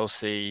of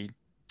Chelsea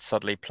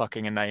suddenly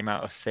plucking a name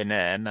out of thin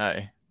air,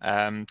 no.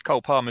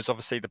 Cole Palmer is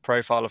obviously the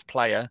profile of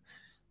player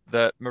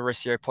that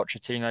Mauricio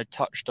Pochettino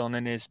touched on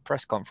in his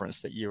press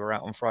conference that you were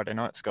at on Friday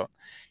night, Scott.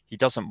 He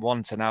doesn't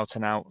want an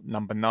out-and-out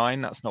number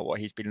 9. That's not what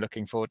he's been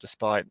looking for,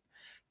 despite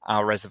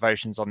our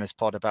reservations on this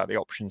pod about the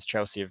options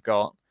Chelsea have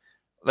got.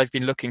 They've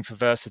been looking for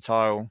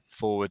versatile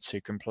forwards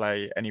who can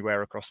play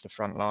anywhere across the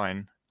front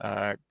line.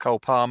 Cole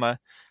Palmer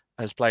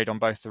has played on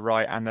both the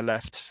right and the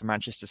left for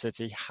Manchester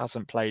City,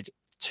 hasn't played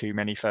too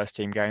many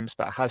first-team games,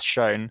 but has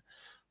shown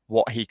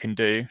what he can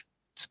do.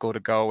 Scored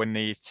a goal in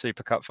the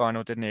Super Cup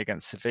final, didn't he,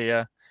 against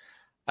Sevilla?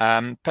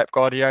 Pep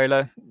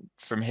Guardiola,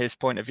 from his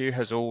point of view,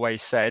 has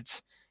always said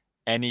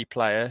any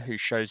player who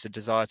shows a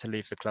desire to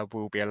leave the club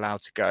will be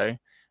allowed to go.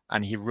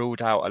 And he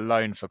ruled out a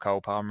loan for Cole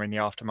Palmer in the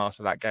aftermath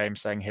of that game,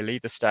 saying he'll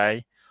either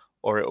stay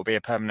or it will be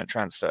a permanent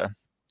transfer.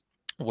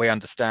 We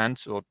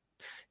understand, or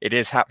it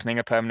is happening,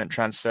 a permanent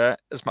transfer.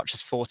 As much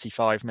as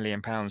 £45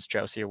 million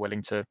Chelsea are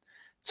willing to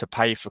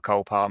pay for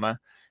Cole Palmer.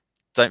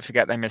 Don't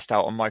forget they missed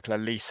out on Michael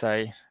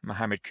Olise,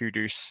 Mohamed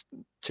Kudus,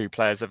 2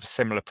 players of a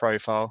similar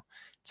profile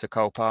to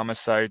Cole Palmer.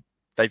 So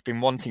they've been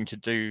wanting to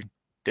do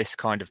this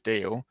kind of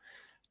deal.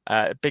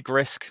 Big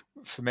risk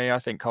for me. I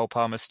think Cole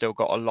Palmer's still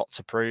got a lot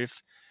to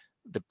prove.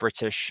 The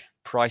British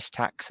price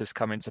tax has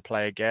come into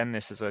play again.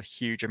 This is a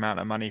huge amount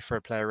of money for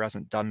a player who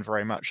hasn't done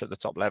very much at the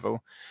top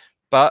level.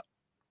 But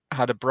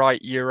had a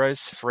bright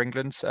Euros for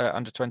England,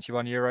 under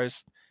 21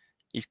 Euros.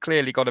 He's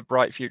clearly got a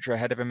bright future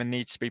ahead of him and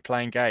needs to be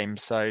playing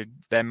games. So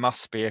there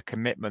must be a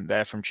commitment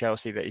there from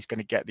Chelsea that he's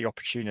going to get the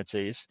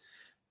opportunities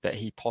that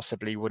he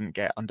possibly wouldn't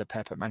get under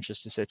Pep at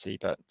Manchester City.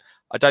 But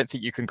I don't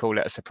think you can call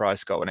it a surprise,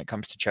 Scott, when it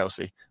comes to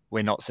Chelsea.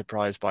 We're not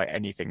surprised by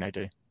anything they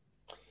do.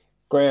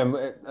 Graham,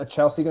 are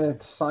Chelsea going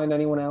to sign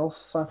anyone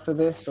else after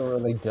this, or are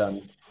they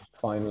done,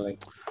 finally?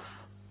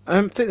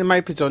 I think they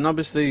might be done.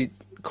 Obviously,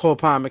 Cole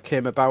Palmer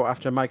came about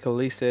after Michael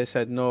Olise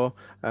said no.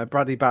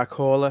 Bradley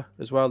Barcola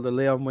as well, the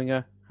Leon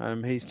winger.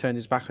 He's turned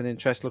his back on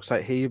interest. Looks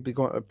like he'll be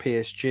going to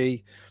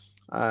PSG.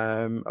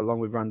 along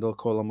with Randall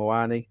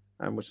Kolo-Muani,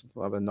 which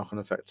will have a knock-on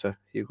effect to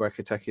Hugo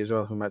Ekiteke as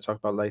well, who we might talk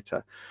about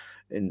later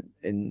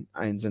in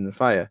Irons in the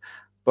Fire.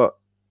 But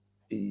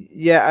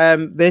yeah,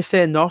 they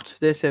say not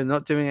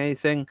doing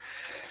anything.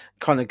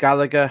 Conor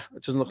Gallagher,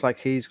 it doesn't look like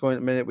he's going at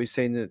the minute. We've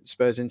seen the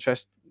Spurs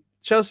interest.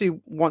 Chelsea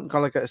want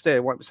Gallagher to stay,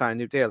 want to sign a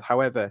new deal.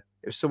 However,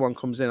 if someone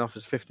comes in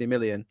offers 50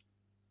 million,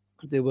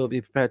 they will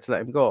be prepared to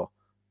let him go.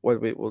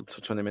 We'll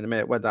touch on him in a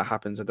minute. When that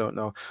happens, I don't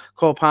know.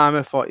 Cole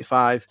Palmer,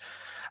 45.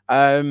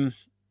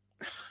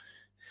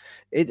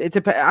 It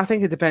depends. I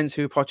think it depends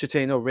who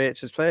Pochettino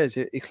rates as players.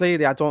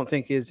 Clearly, I don't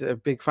think he's a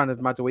big fan of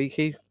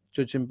Madueke,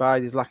 judging by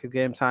his lack of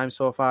game time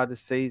so far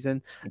this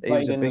season. He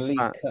was a big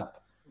fan. Cup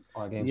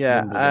against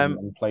Wimbledon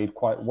and played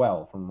quite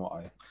well from what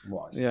I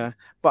see. Yeah,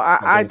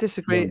 but I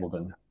disagree.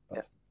 Wimbledon,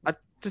 but... I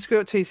disagree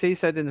with what TC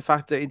said in the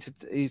fact that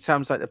he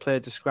sounds like the player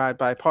described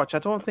by Poch. I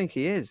don't think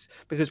he is,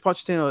 because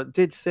Pochettino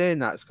did say in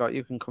that, Scott,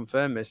 you can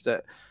confirm this,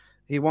 that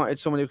he wanted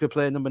someone who could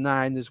play number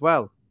 9 as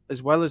well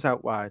as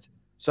out wide.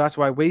 So that's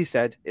why we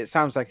said it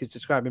sounds like he's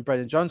describing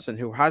Brendan Johnson,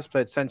 who has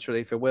played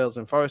centrally for Wales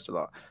and Forest a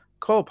lot.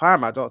 Cole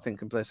Palmer, I don't think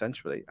can play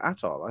centrally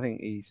at all. I think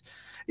he's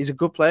a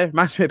good player.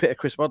 Reminds me a bit of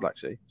Chris Waddle,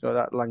 actually. So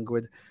that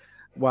languid,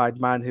 wide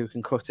man who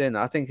can cut in.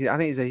 I think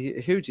he's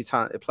a hugely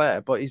talented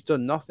player, but he's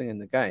done nothing in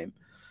the game.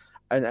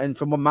 And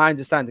from what my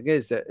understanding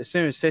is that as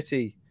soon as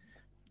City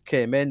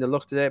came in, they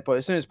looked at it. But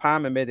as soon as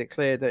Palmer made it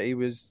clear that he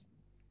was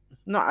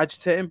not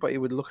agitating, but he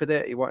would look at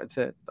it, he wanted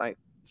to, like,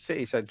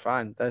 City said,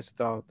 "Fine, there's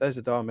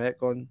the door, mate.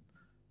 Go and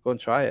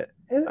try it."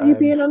 Are you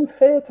being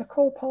unfair to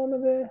Cole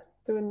Palmer there?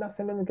 Doing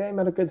nothing in the game,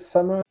 had a good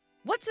summer.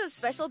 What's so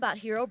special about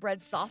Hero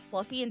Bread's soft,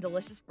 fluffy, and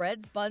delicious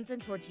breads, buns,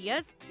 and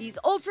tortillas? These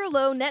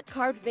ultra-low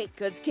net-carb baked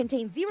goods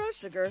contain 0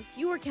 sugar,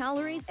 fewer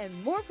calories,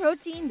 and more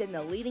protein than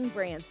the leading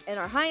brands, and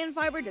are high in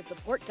fiber to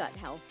support gut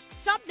health.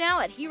 Shop now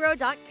at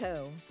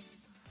hero.co.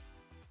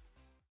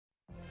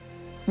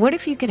 What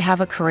if you could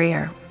have a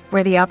career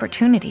where the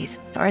opportunities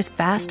are as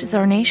vast as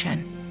our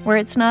nation, where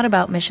it's not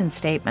about mission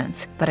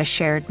statements, but a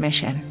shared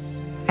mission?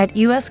 At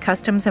U.S.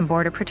 Customs and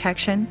Border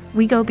Protection,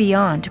 we go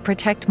beyond to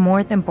protect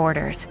more than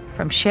borders.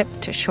 From ship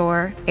to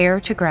shore,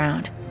 air to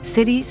ground,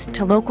 cities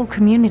to local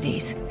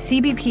communities,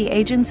 CBP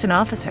agents and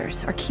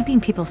officers are keeping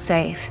people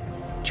safe.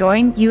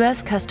 Join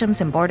U.S. Customs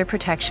and Border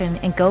Protection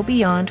and go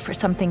beyond for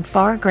something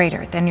far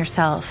greater than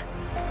yourself.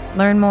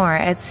 Learn more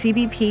at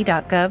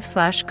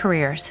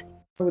cbp.gov/careers.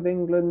 With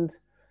England,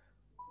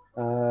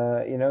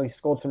 he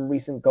scored some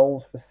recent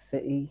goals for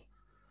City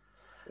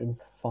in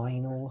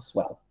finals.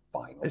 Well,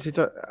 finals. Has he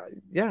done,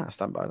 I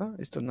stand by that.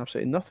 He's done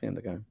absolutely nothing in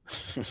the game.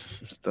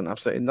 He's done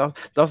absolutely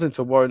nothing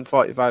to warrant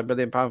 £45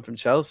 million from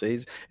Chelsea.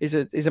 He's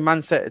a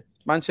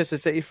Manchester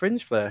City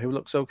fringe player who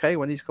looks okay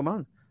when he's come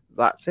on.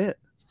 That's it.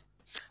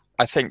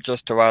 I think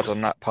just to add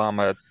on that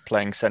Palmer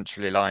playing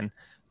centrally line,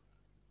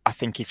 I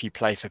think if you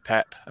play for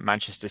Pep at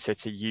Manchester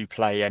City, you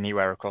play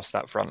anywhere across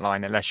that front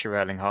line, unless you're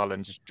Erling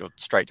Haaland, you're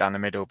straight down the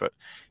middle. But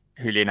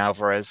Julian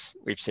Alvarez,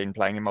 we've seen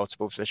playing in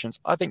multiple positions.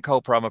 I think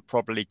Cole Palmer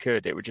probably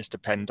could. It would just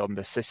depend on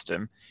the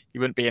system. He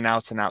wouldn't be an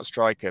out-and-out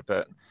striker,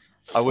 but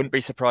I wouldn't be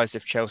surprised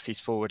if Chelsea's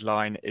forward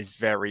line is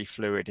very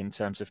fluid in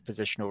terms of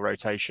positional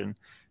rotation.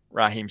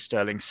 Raheem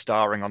Sterling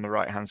starring on the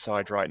right-hand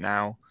side right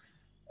now.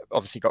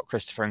 Obviously got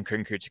Christopher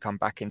Nkunku to come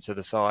back into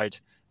the side.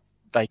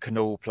 They can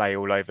all play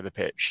all over the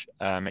pitch.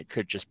 It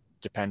could just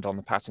depend on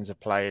the patterns of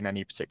play in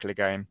any particular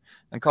game.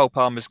 And Cole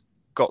Palmer's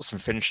got some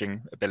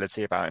finishing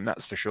ability about him,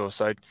 that's for sure.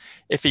 So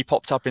if he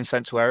popped up in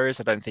central areas,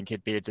 I don't think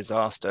he'd be a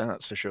disaster,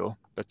 that's for sure.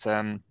 But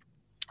a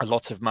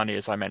lot of money,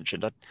 as I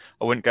mentioned. I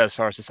wouldn't go as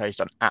far as to say he's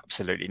done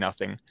absolutely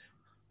nothing,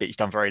 but he's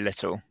done very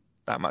little.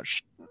 That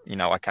much,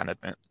 I can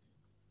admit.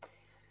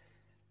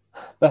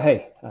 But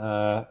hey,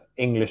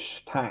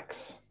 English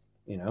tax,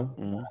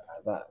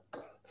 that.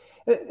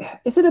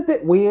 Is it a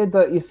bit weird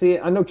that you see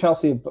it? I know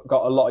Chelsea have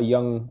got a lot of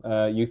young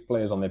youth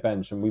players on their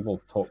bench, and we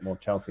will talk more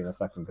Chelsea in a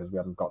second because we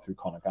haven't got through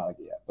Conor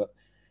Gallagher yet. But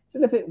is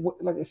it a bit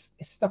like it's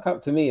stuck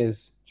out to me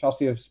as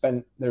Chelsea have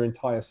spent their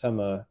entire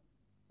summer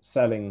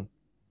selling,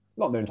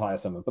 not their entire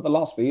summer, but the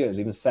last few years,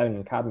 even selling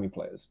academy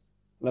players.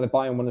 Now they're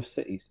buying one of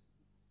City's.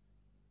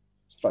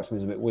 Strikes me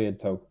as a bit weird,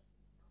 too.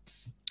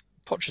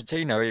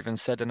 Pochettino even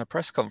said in a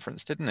press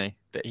conference, didn't he,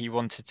 that he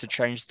wanted to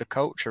change the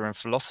culture and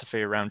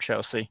philosophy around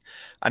Chelsea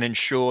and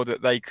ensure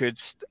that they could,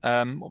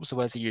 what was the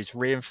words he used,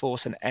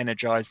 reinforce and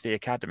energise the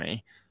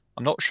academy.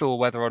 I'm not sure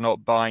whether or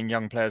not buying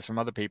young players from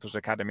other people's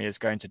academy is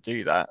going to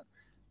do that.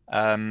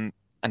 And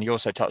he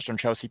also touched on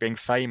Chelsea being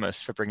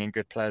famous for bringing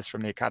good players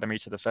from the academy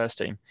to the first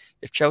team.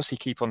 If Chelsea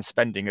keep on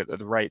spending at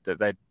the rate that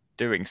they're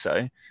doing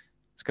so,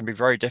 it's going to be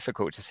very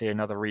difficult to see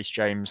another Reece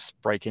James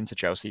break into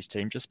Chelsea's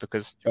team just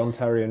because... John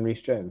Terry and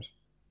Reece James.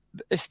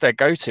 It's their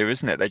go-to,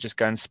 isn't it? They just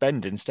go and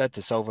spend instead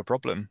to solve a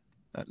problem.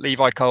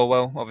 Levi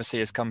Colwell obviously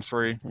has come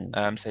through,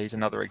 so he's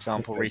another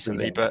example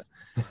recently. But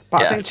yeah.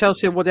 I think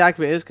Chelsea, what the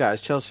argument is,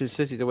 guys, Chelsea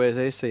City, the way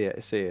they see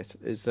it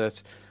is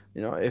that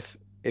if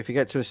you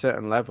get to a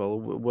certain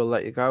level, we'll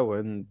let you go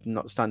and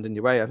not stand in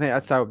your way. I think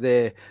that's how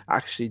they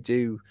actually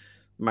do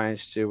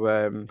managed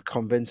to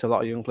convince a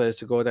lot of young players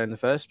to go there in the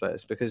first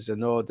place, because they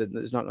know that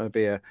there's not going to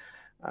be a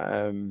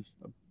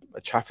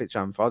traffic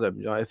jam for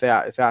them. If they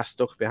are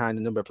stuck behind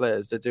a number of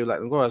players, they do let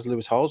them go, as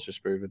Lewis Hall's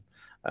just proven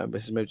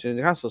with his move to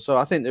Newcastle. So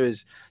I think there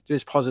is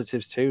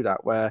positives to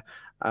that, where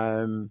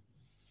I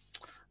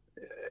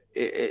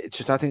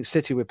think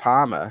City with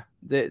Palmer,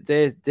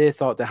 they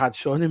thought they had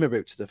shown him a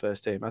route to the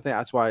first team. I think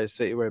that's why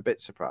City were a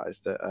bit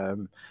surprised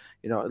that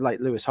like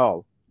Lewis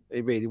Hall,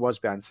 he really was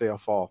behind 3 or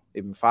 4,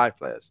 even 5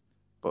 players.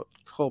 But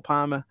Cole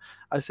Palmer,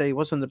 I say he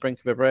was on the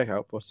brink of a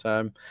breakout, but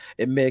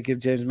it may give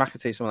James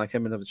McAtee, someone like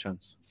him, another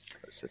chance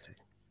at City.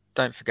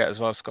 Don't forget as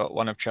well, Scott,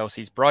 one of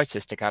Chelsea's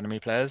brightest academy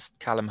players,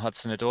 Callum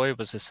Hudson-Odoi,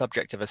 was the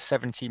subject of a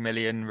 70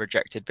 million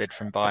rejected bid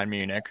from Bayern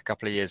Munich a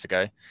couple of years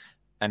ago,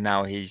 and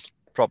now he's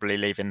probably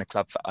leaving the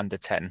club for under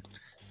 10.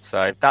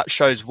 So that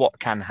shows what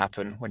can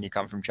happen when you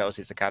come from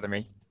Chelsea's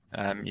academy.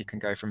 You can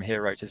go from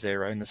hero to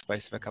zero in the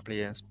space of a couple of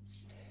years.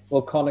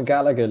 Will Conor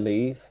Gallagher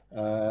leave?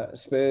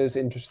 Spurs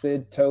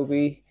interested?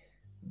 Toby,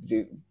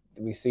 do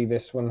we see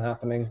this one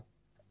happening?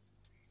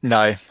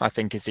 No, I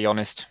think is the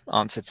honest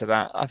answer to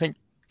that. I think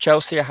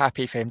Chelsea are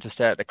happy for him to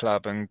stay at the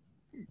club, and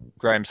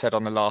Graham said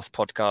on the last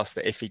podcast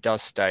that if he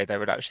does stay, they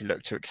would actually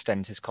look to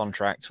extend his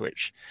contract,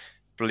 which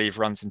I believe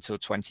runs until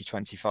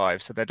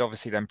 2025. So they'd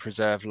obviously then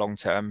preserve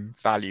long-term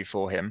value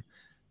for him.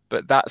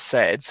 But that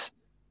said,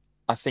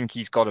 I think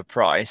he's got a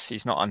price.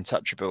 He's not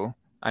untouchable.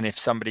 And if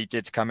somebody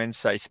did come in,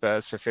 say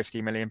Spurs, for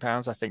 £50 million,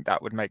 I think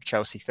that would make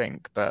Chelsea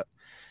think. But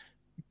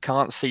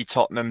can't see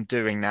Tottenham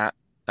doing that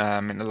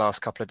in the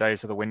last couple of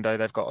days of the window.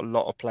 They've got a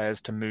lot of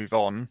players to move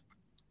on.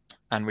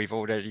 And we've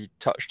already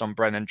touched on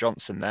Brennan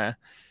Johnson there.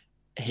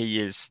 He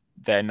is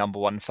their number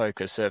one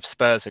focus. So if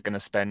Spurs are going to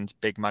spend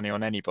big money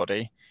on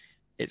anybody,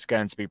 it's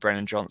going to be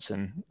Brennan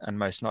Johnson and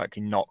most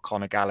likely not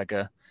Conor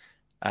Gallagher.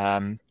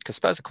 Because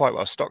Spurs are quite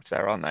well stocked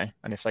there, aren't they?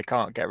 And if they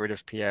can't get rid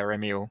of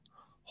Pierre-Emile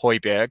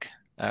Højbjerg,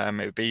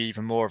 it would be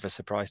even more of a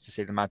surprise to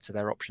see them add to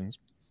their options.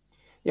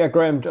 Yeah,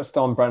 Graham, just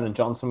on Brennan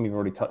Johnson, we've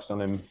already touched on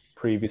him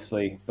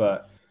previously,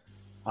 but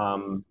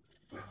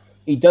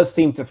he does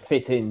seem to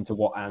fit into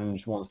what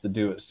Ange wants to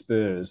do at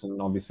Spurs.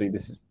 And obviously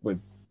we're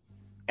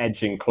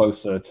edging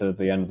closer to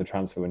the end of the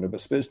transfer window,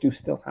 but Spurs do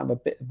still have a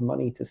bit of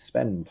money to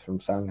spend from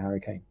selling Harry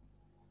Kane.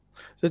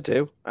 They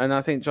do. And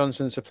I think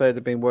Johnson's a player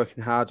they've been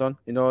working hard on.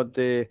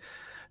 They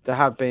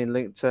have been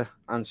linked to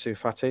Ansu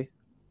Fati,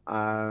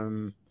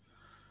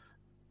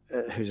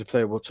 who's a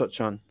player we'll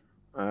touch on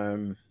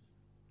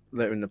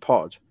later in the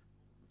pod.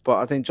 But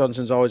I think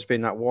Johnson's always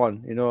been that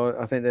one.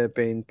 I think they've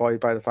been buoyed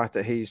by the fact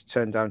that he's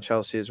turned down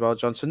Chelsea as well.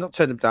 Johnson, not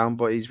turned him down,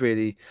 but he's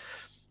really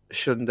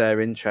shunned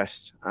their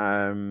interest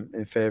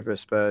in favour of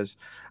Spurs.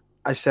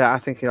 I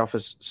think he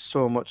offers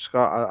so much,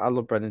 Scott. I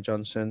love Brendan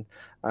Johnson.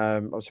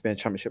 Obviously, being a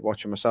Championship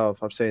watcher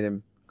myself, I've seen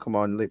him come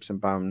on leaps and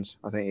bounds.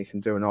 I think he can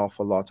do an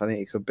awful lot. I think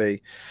he could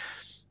be.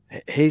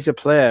 He's a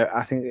player.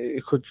 I think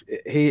he could.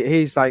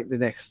 He's like the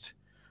next.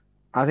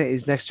 I think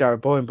he's next Jarrod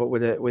Bowen, but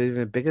with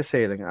even a bigger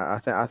ceiling. I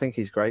think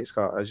he's great,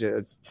 Scott.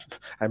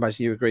 I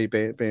imagine you agree,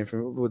 being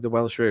from with the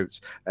Welsh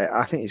roots.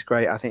 I think he's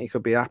great. I think he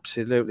could be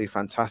absolutely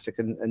fantastic,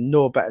 and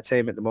no better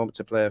team at the moment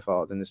to play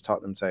for than this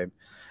Tottenham team.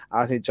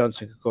 I think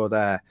Johnson could go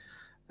there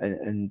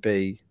and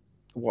be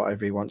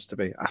whatever he wants to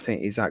be. I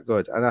think he's that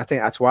good, and I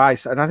think that's why.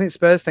 And I think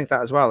Spurs think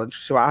that as well. And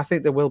so I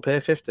think they will pay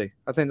 50.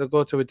 I think they'll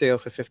go to a deal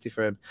for 50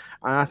 for him.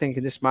 And I think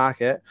in this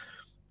market,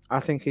 I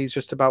think he's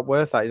just about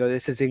worth that.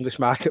 This is English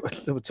market.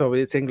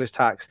 It's English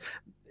tax.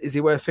 Is he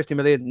worth 50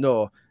 million?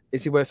 No.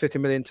 Is he worth 50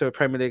 million to a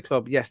Premier League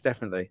club? Yes,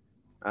 definitely.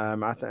 I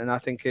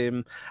think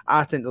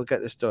they'll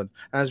get this done.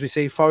 And as we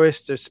see,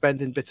 Forest are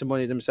spending bits of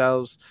money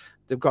themselves.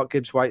 They've got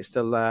Gibbs White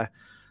still there.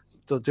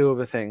 They'll do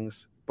other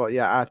things. But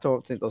yeah, I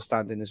don't think they'll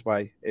stand in his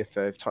way if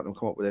Tottenham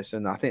come up with this.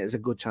 And I think there's a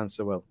good chance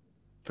they will,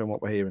 from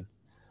what we're hearing.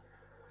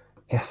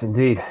 Yes,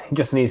 indeed. He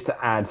just needs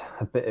to add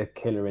a bit of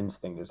killer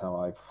instinct, is how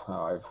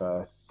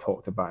I've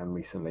talked about him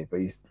recently.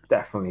 But he's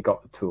definitely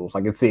got the tools.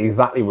 I can see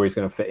exactly where he's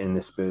going to fit in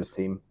this Spurs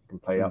team. He can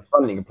play up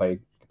front, he can play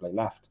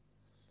left.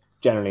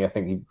 Generally, I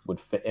think he would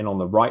fit in on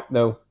the right,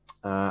 though,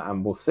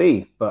 and we'll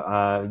see.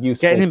 But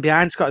getting him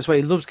behind, Scott, as well.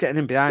 He loves getting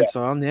him behind. Yeah.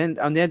 So on the end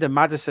of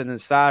Maddison and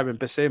Sarr and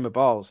Basuma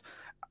balls,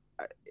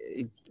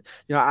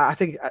 I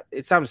think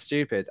it sounds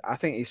stupid. I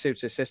think he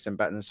suits his system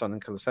better than Son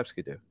and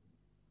Kulusevski do.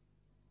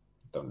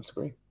 Don't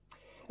disagree.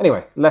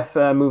 Anyway, let's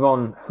move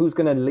on. Who's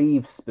going to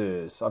leave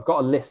Spurs? I've got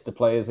a list of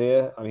players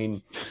here. I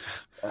mean,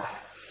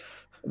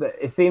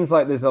 it seems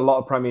like there's a lot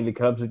of Premier League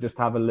clubs who just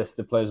have a list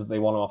of players that they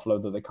want to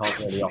offload that they can't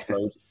really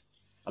offload,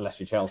 unless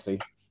you're Chelsea.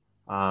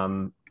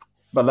 But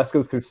let's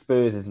go through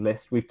Spurs'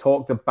 list. We've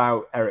talked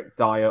about Eric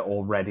Dyer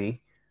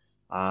already.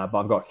 But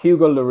I've got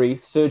Hugo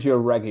Lloris,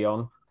 Sergio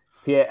Reguilon,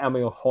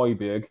 Pierre-Emile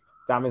Højbjerg,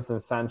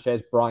 Davinson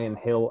Sanchez, Brian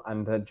Hill,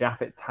 and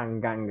Japhet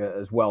Tanganga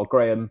as well.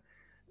 Graham,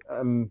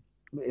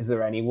 is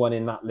there anyone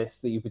in that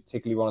list that you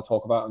particularly want to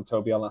talk about? And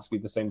Toby, I'll ask you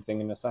the same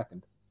thing in a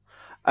second.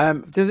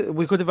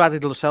 We could have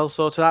added Lo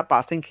Celso to that, but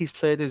I think he's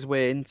played his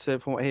way into,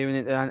 from what I'm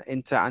hearing,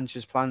 into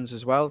Ange's plans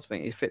as well. I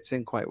think he fits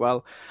in quite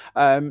well.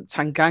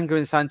 Tanganga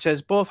and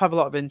Sanchez both have a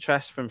lot of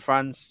interest from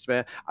France.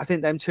 I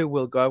think them two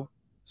will go,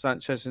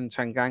 Sanchez and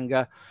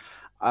Tanganga.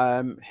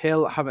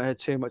 Hill, haven't heard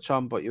too much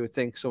on, but you would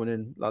think someone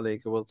in La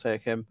Liga will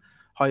take him.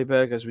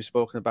 Højbjerg, as we've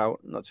spoken about,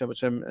 not too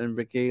much on, and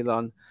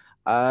Reguilon.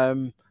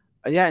 And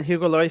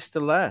Hugo Lloris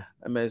still there,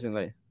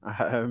 amazingly.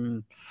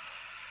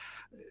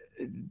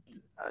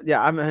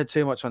 Yeah, I haven't heard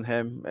too much on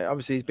him.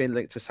 Obviously, he's been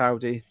linked to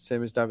Saudi,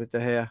 same as David De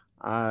Gea.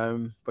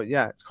 But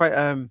yeah, it's quite.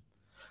 And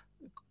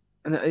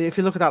if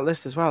you look at that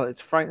list as well,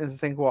 it's frightening to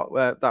think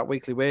what that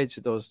weekly wage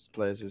of those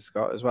players has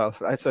got as well.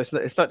 So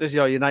it's not just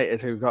your United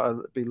who've got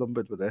to be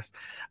lumbered with this.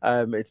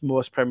 It's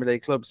most Premier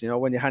League clubs. You know,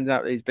 when you're handing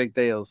out these big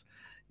deals,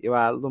 you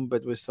are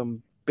lumbered with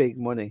some big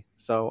money.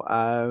 So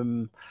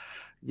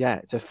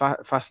it's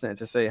fascinating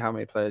to see how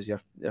many players you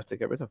have to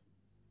get rid of.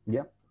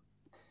 Yeah.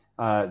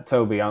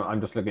 Toby, I'm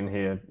just looking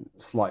here,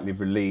 slightly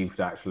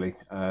relieved actually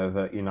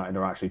that United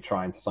are actually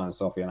trying to sign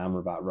Sofiane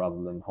Amrabat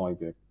rather than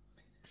Højbjerg.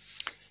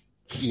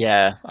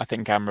 Yeah, I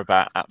think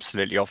Amrabat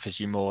absolutely offers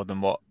you more than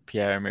what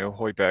Pierre-Emile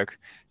Højbjerg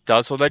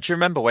does. Although, do you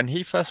remember when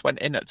he first went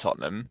in at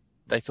Tottenham,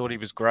 they thought he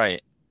was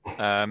great.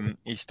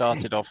 He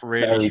started off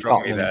really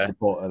strongly there.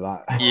 Supporter,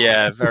 that.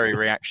 Yeah, very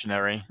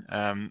reactionary.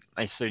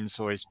 They soon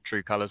saw his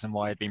true colours and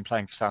why he'd been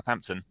playing for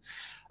Southampton.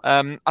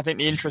 I think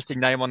the interesting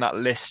name on that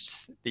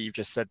list that you've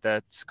just said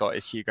there, Scott,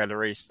 is Hugo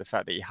Lloris. The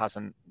fact that he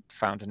hasn't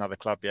found another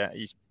club yet.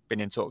 He's been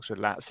in talks with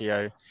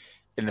Lazio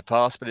in the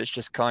past, but it's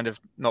just kind of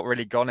not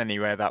really gone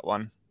anywhere, that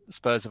one.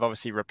 Spurs have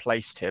obviously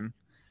replaced him,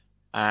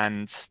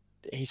 and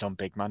he's on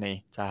big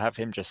money. To have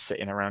him just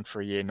sitting around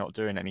for a year not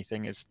doing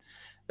anything is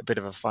a bit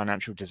of a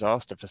financial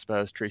disaster for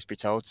Spurs, truth be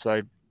told.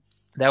 So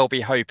they'll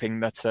be hoping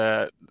that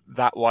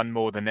that one,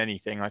 more than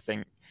anything, I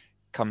think,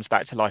 comes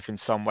back to life in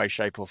some way,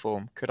 shape or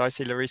form. Could I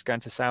see Lloris going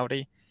to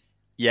Saudi?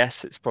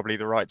 Yes, it's probably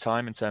the right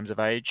time in terms of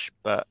age,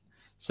 but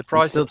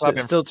surprised.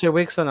 Still 2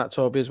 weeks on that,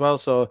 Toby, as well.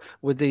 So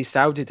with these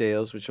Saudi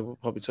deals, which we'll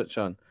probably touch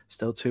on,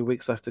 still 2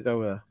 weeks left to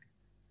go there.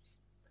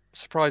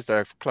 Surprised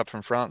a club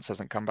from France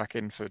hasn't come back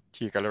in for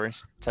Hugo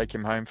Lloris. Take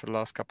him home for the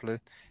last couple of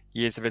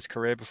years of his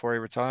career before he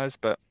retires.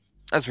 But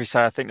as we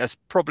say, I think there's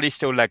probably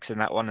still legs in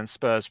that one, and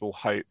Spurs will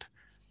hope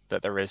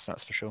that there is,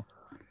 that's for sure.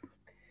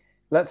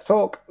 Let's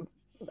talk.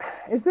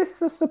 Is this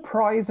the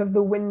surprise of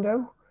the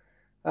window?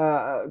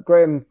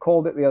 Graham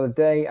called it the other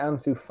day,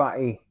 Ansu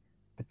Fati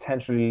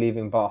potentially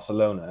leaving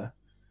Barcelona.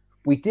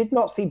 We did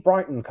not see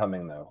Brighton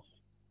coming, though.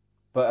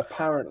 But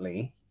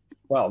apparently,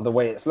 well, the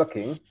way it's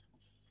looking,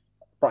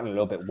 Brighton a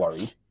little bit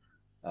worried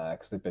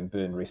because they've been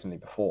burned recently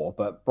before.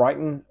 But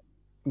Brighton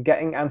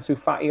getting Ansu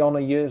Fati on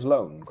a year's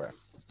loan, Graham.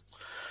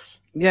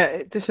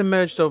 Yeah, this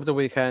emerged over the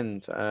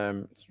weekend.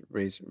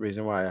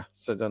 Reason why I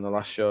said on the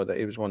last show that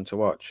he was one to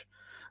watch.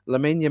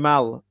 Lamine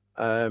Yamal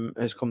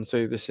has come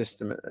through the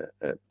system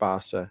at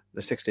Barca.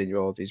 The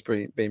 16-year-old, he's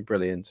been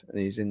brilliant, and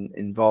he's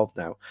involved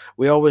now.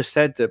 We always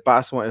said that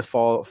Barca wanted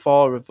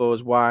four of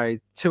those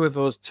wide, two of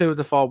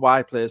the four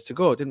wide players to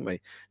go, didn't we?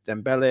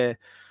 Dembele,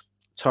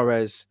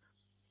 Torres,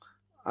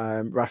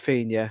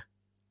 Rafinha,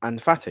 and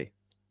Fati.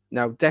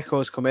 Now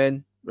Deco's come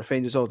in.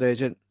 Rafinha's old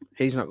agent.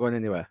 He's not going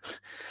anywhere.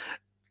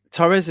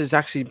 Torres has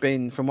actually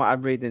been, from what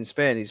I'm reading in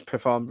Spain, he's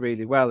performed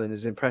really well and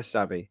has impressed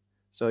Xavi.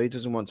 So he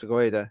doesn't want to go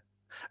either.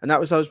 And that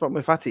was always problem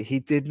with Fati. He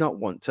did not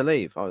want to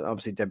leave.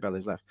 Obviously,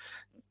 Dembele's left.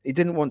 He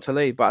didn't want to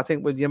leave. But I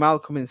think with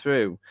Yamal coming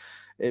through,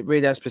 it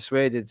really has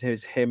persuaded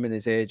him and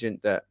his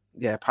agent that,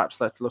 yeah, perhaps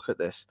let's look at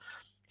this.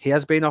 He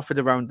has been offered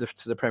around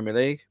to the Premier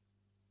League.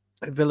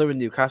 Villa and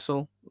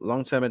Newcastle,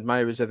 long-term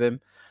admirers of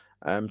him.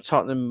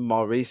 Tottenham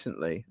more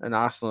recently, and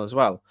Arsenal as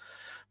well.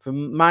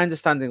 From my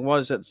understanding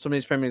was that some of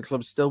these Premier League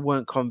clubs still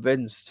weren't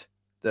convinced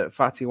that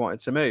Fati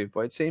wanted to move,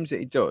 but it seems that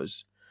he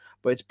does.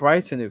 But it's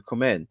Brighton who've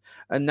come in.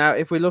 And now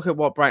if we look at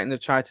what Brighton have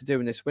tried to do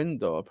in this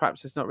window,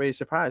 perhaps it's not really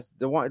surprised.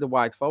 They wanted a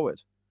wide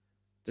forward.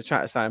 They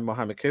tried to sign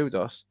Mohamed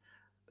Kudus.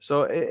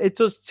 So it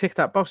does tick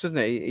that box, doesn't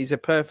it? He's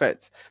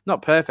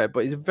not perfect,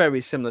 but he's a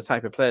very similar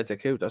type of player to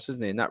Kudus,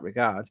 isn't he, in that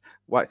regard?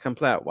 Can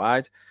play out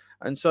wide.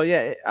 And so,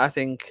 yeah, I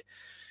think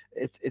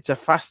it's a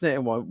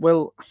fascinating one.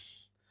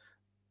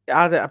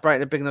 Are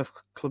Brighton a big enough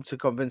club to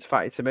convince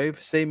Fati to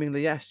move?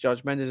 Seemingly, yes.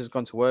 George Mendes has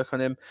gone to work on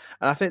him.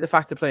 And I think the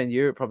fact of playing in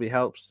Europe probably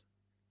helps.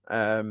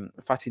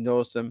 Fati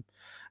knows them.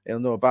 He'll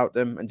know about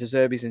them. And De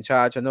Zerbi's in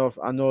charge. I know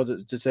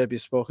that De Zerbi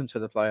has spoken to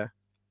the player.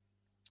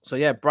 So,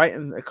 yeah,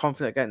 Brighton are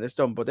confident getting this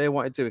done, but they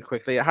want to do it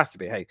quickly. It has to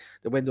be, hey,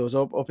 the window's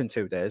up in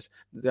 2 days.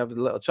 They have a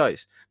little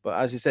choice.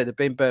 But as you said, they've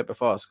been burnt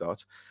before,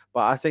 Scott.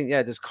 But I think,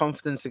 yeah, there's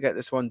confidence to get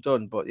this one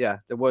done. But, yeah,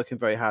 they're working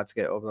very hard to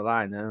get it over the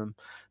line.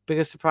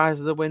 Biggest surprise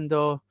of the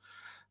window?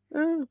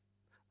 I'm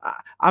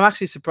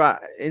actually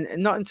surprised,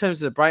 not in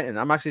terms of the Brighton.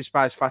 I'm actually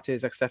surprised Fati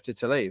has accepted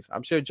to leave.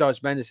 I'm sure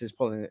George Mendes has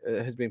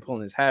been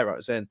pulling his hair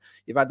out, saying,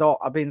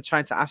 I've been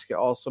trying to ask you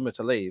all summer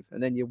to leave,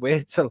 and then you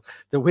wait till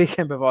the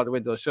weekend before the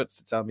window shuts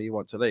to tell me you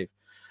want to leave.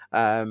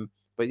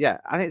 But yeah,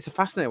 I think it's a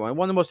fascinating one.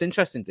 One of the most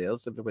interesting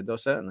deals of the window,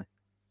 certainly.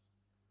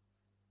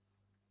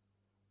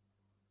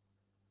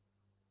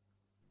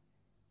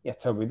 Yeah,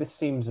 Toby, this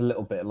seems a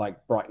little bit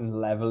like Brighton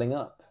leveling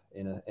up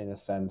in a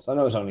sense. I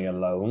know it's only a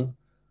loan,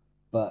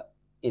 but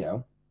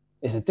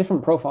it's a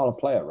different profile of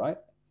player, right?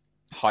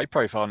 High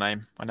profile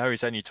name. I know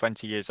he's only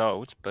 20 years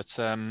old, but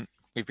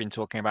we've been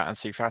talking about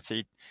Ansu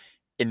Fati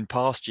in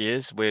past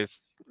years with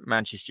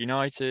Manchester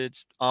United,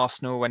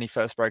 Arsenal. When he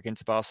first broke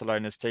into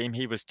Barcelona's team,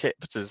 he was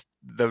tipped as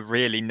the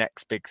really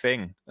next big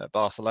thing at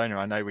Barcelona.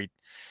 I know we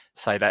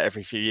say that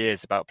every few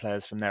years about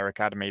players from their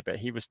academy, but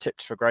he was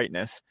tipped for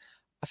greatness.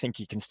 I think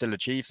he can still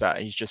achieve that.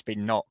 He's just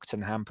been knocked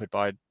and hampered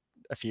by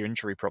a few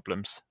injury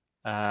problems.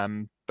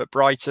 But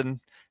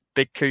Brighton,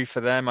 big coup for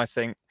them. I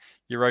think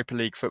Europa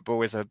League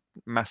football is a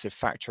massive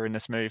factor in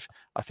this move.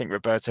 I think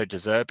Roberto De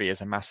Zerbi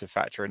is a massive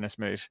factor in this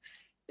move.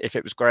 If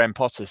it was Graham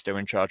Potter still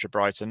in charge of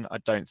Brighton, I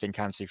don't think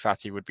Ansu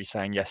Fati would be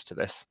saying yes to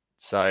this.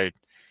 So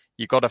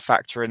you've got to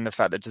factor in the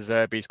fact that De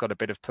Zerbi's got a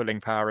bit of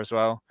pulling power as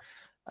well.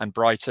 And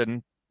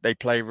Brighton, they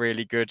play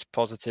really good,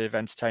 positive,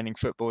 entertaining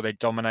football. They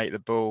dominate the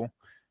ball,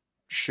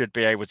 should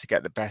be able to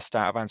get the best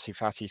out of Ansu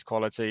Fati's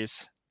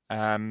qualities. But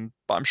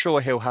I'm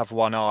sure he'll have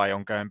one eye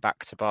on going back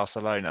to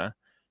Barcelona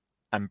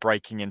and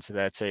breaking into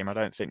their team. I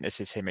don't think this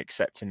is him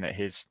accepting that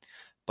his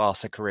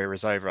Barca career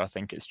is over. I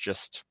think it's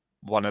just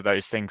one of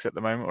those things at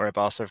the moment where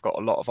Barca have got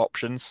a lot of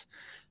options.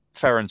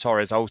 Ferran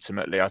Torres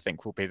ultimately, I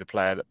think, will be the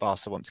player that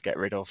Barca want to get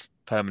rid of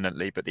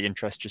permanently, but the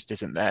interest just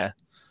isn't there.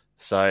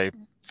 So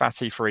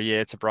Fati for a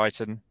year to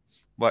Brighton,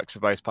 worked for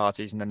both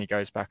parties, and then he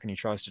goes back and he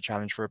tries to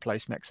challenge for a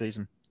place next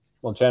season.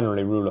 Well,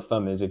 generally, rule of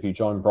thumb is if you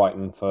join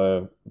Brighton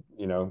for,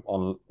 not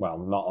on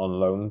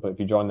loan, but if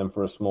you join them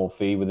for a small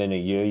fee, within a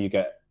year, you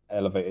get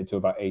elevated to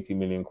about 80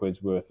 million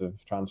quid's worth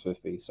of transfer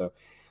fee. So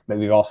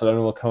maybe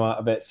Barcelona will come out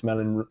a bit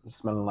smelling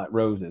like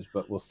roses,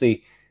 but we'll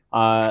see.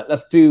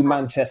 Let's do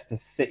Manchester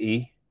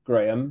City,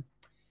 Graham.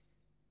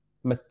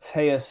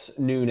 Mateus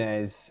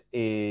Nunes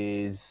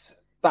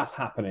that's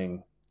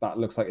happening. That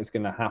looks like it's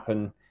going to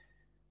happen.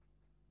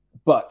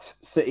 But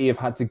City have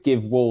had to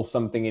give Wolves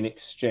something in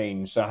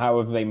exchange. So how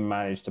have they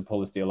managed to pull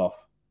this deal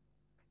off?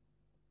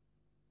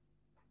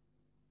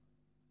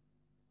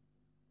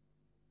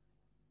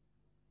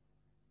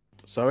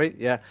 Sorry,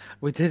 yeah.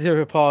 We did a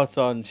report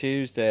on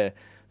Tuesday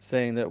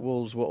saying that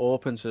Wolves were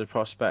open to the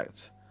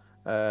prospect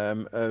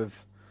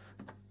of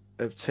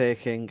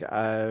taking... so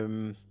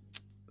I'm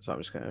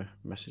just going to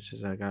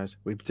messages there, guys.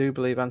 We do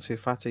believe Ansu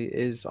Fati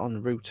is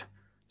en route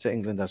to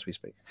England as we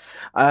speak.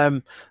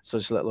 So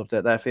just a little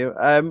update there for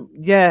you.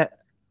 Yeah,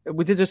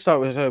 we did a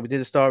story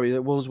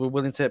that Wolves were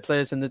willing to take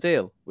players in the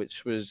deal,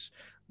 which is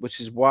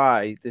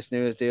why this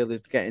Nunes deal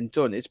is getting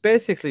done. It's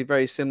basically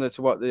very similar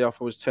to what the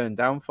offer was turned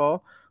down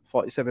for,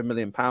 £47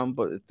 million,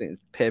 but I think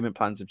payment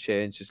plans have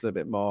changed. Just a little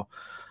bit more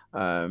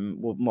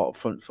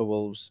upfront for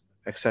Wolves,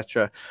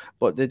 etc.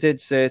 But they did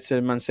say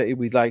to Man City,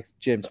 we'd like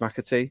James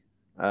McAtee.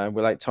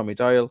 We like Tommy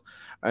Doyle,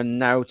 and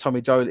now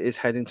Tommy Doyle is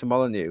heading to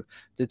Molineux.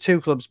 The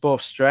two clubs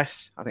both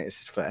stress, I think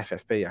this is for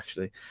FFP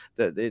actually,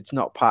 that it's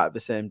not part of the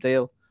same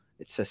deal.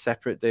 It's a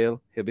separate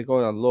deal. He'll be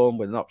going on loan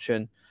with an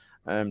option,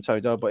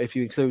 Tommy Doyle, but if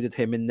you included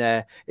him in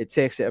there, it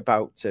takes it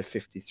about to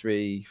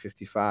 53,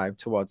 55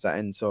 towards that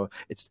end. So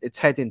it's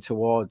heading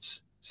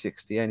towards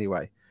 60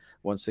 anyway,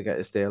 once they get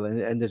this deal.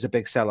 And there's a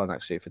big sell on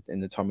actually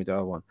in the Tommy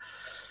Doyle one.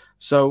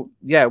 So,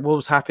 yeah,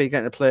 Wolves happy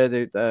getting a player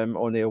that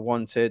O'Neill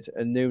wanted.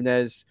 And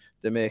Nunes,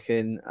 they're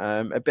making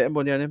a bit of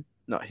money on him.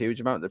 Not a huge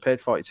amount. They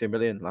paid 42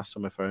 million last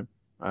summer for him.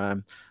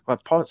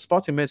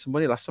 Sporting made some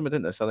money last summer,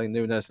 didn't they? Selling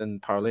Nunes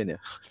and Palhinha.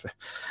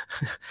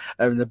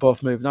 And they're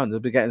both moving on.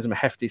 They'll be getting some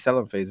hefty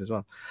selling fees as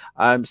well.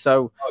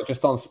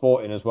 Just on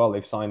Sporting as well,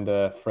 they've signed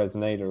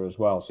Fresneda as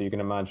well. So you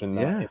can imagine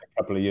that in a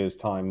couple of years'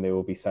 time, they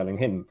will be selling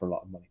him for a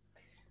lot of money.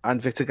 And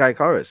Victor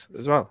Gyökeres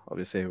as well,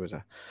 obviously, who was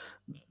a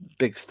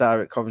big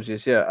star at Coventry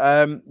this year.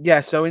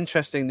 So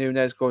interesting.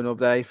 Nunes going up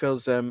there. He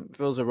fills a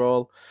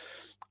role.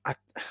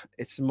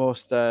 It's the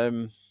most.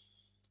 I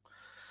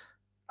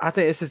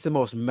think this is the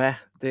most meh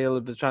deal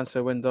of the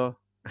transfer window.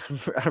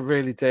 I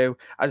really do.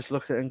 I just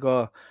looked at it and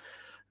go,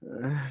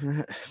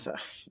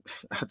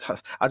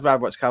 I'd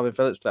rather watch Calvin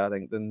Phillips play, I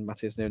think, than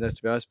Mateus Nunes,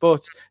 to be honest.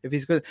 But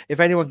if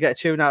anyone can get a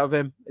tune out of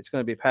him, it's going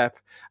to be Pep.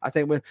 I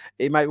think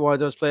he might be one of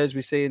those players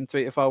we see in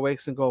 3 to 4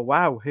 weeks and go,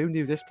 wow, who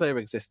knew this player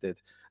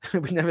existed?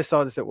 We never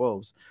saw this at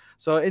Wolves.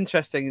 So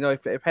interesting,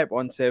 if Pep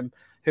wants him,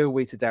 who are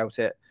we to doubt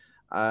it?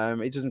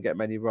 He doesn't get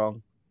many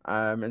wrong.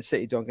 And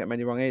City don't get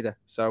many wrong either.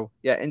 So,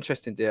 yeah,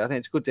 interesting deal. I think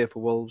it's a good deal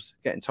for Wolves,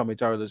 getting Tommy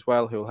Doyle as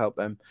well, who will help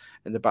them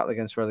in the battle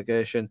against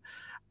relegation.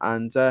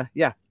 And,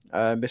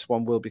 this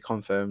one will be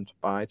confirmed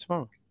by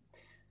tomorrow.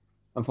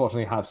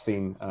 Unfortunately, I have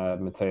seen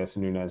Mateus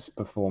Nunes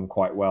perform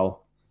quite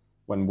well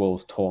when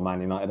Wolves tore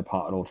Man United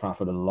apart at Old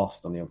Trafford and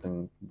lost on the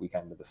opening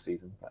weekend of the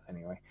season. But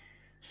anyway,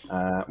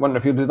 wonder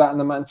if you'll do that in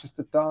the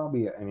Manchester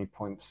derby at any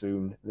point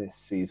soon this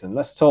season.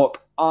 Let's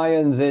talk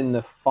irons in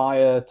the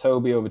fire.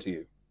 Toby, over to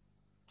you.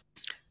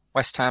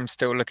 West Ham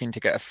still looking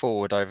to get a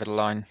forward over the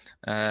line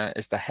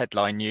is the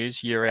headline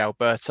news. Yuri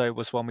Alberto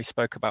was one we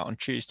spoke about on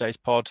Tuesday's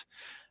pod.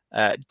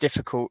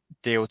 Difficult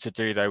deal to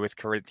do, though, with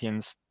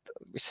Corinthians.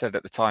 We said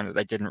at the time that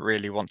they didn't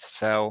really want to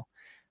sell.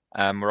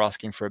 We're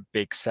asking for a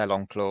big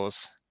sell-on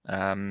clause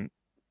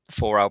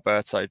for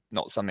Alberto,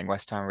 not something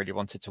West Ham really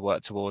wanted to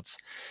work towards.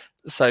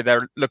 So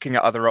they're looking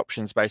at other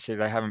options. Basically,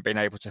 they haven't been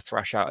able to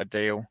thrash out a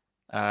deal.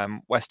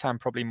 West Ham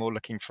probably more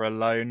looking for a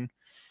loan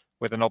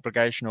with an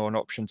obligation or an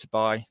option to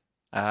buy.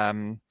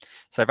 So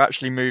they've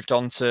actually moved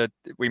on to,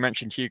 we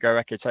mentioned Hugo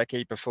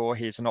Ekitike before.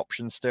 He's an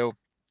option still.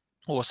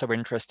 Also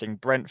interesting,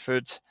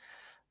 Brentford.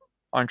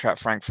 Eintracht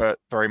Frankfurt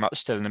very much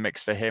still in the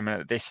mix for him.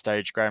 And at this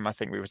stage, Graham, I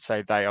think we would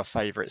say they are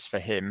favourites for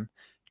him,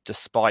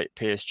 despite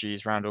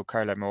PSG's Randall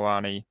Kolo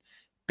Muani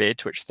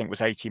bid, which I think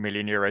was 80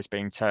 million euros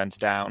being turned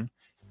down.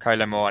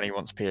 Kolo Muani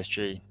wants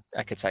PSG,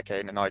 Ekitike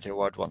in an ideal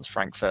world wants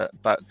Frankfurt.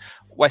 But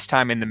West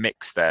Ham in the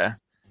mix there.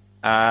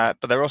 But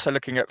they're also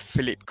looking at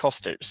Filip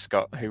Kostic,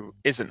 Scott, who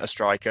isn't a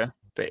striker,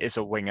 but is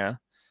a winger.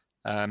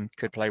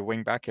 Could play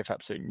wing back if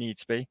absolutely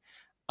needs to be.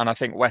 And I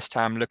think West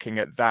Ham looking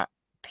at that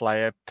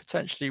player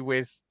potentially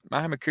with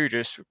Mohamed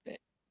Kudus.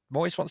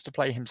 Moyes wants to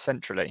play him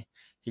centrally.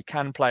 He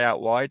can play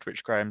out wide,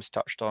 which Graham's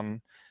touched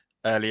on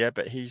earlier,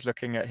 but he's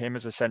looking at him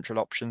as a central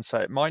option. So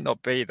it might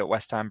not be that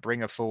West Ham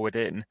bring a forward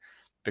in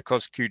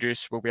because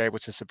Kudus will be able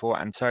to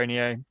support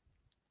Antonio.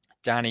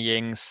 Danny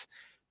Ings,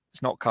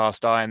 it's not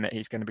cast iron that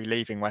he's going to be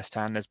leaving West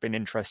Ham. There's been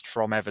interest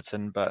from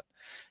Everton, but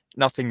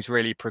nothing's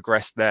really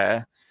progressed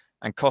there.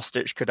 And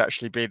Kostic could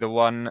actually be the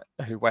one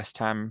who West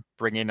Ham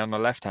bring in on the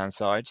left-hand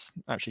side.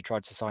 Actually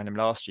tried to sign him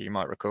last year, you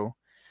might recall.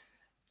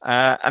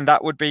 And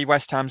that would be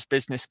West Ham's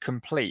business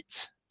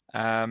complete.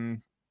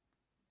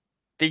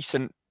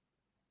 Decent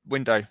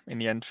window in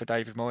the end for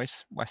David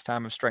Moyes. West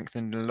Ham have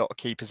strengthened in a lot of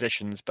key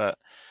positions, but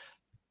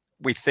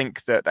we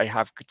think that they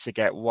have to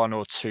get one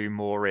or two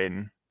more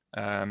in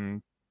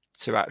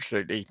to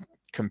absolutely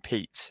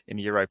compete in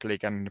the Europa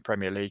League and the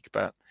Premier League.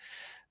 But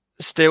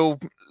still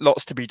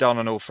lots to be done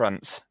on all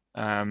fronts.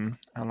 How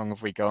long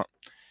have we got?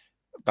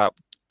 About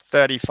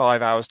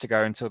 35 hours to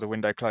go until the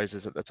window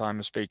closes at the time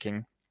of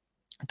speaking.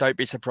 Don't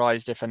be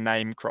surprised if a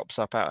name crops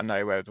up out of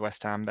nowhere with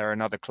West Ham. They're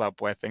another club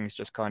where things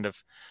just kind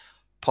of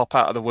pop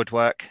out of the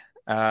woodwork.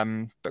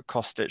 But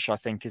Kostic, I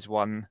think, is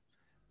one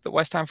that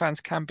West Ham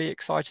fans can be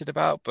excited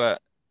about, but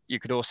you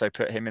could also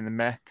put him in the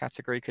meh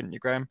category, couldn't you,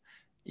 Graham?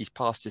 He's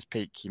past his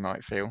peak, you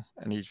might feel,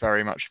 and he's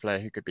very much a player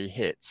who could be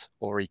hit,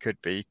 or he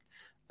could be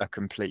a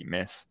complete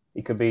miss.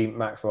 He could be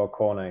Maxwell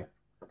Cornet.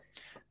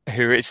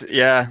 Who is,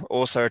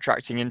 also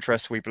attracting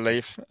interest, we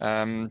believe.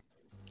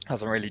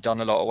 Hasn't really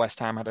done a lot at West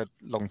Ham, had a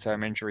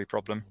long-term injury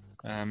problem.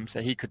 So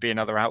he could be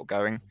another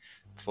outgoing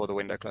before the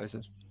window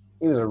closes.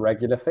 He was a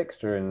regular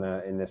fixture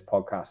in this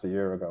podcast a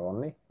year ago,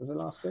 wasn't he? Was it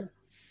last year?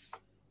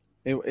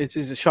 It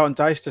is a Sean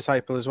Dyche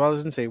disciple as well,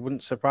 isn't he? It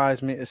wouldn't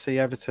surprise me to see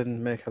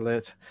Everton make a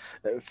late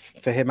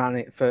for him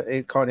and for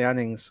Corny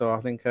Annings. So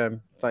I think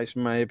Dyche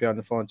may be on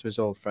the phone to his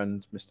old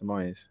friend, Mr.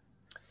 Moyes.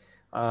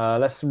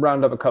 Let's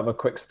round up a couple of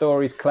quick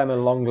stories.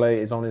 Clement Longley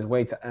is on his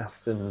way to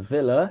Aston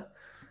Villa.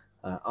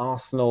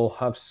 Arsenal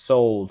have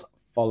sold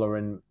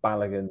Folarin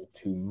Balogun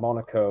to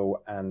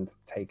Monaco and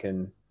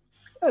taken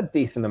a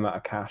decent amount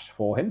of cash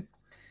for him.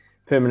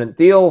 Permanent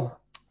deal.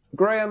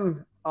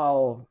 Graham,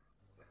 I'll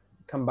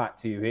come back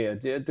to you here.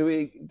 Do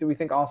we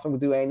think Arsenal will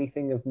do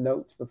anything of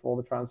note before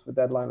the transfer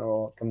deadline,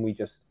 or can we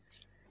just...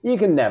 You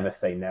can never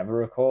say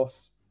never, of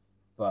course,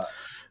 but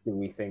do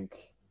we think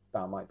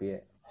that might be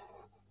it?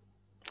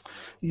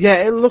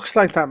 Yeah, it looks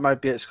like that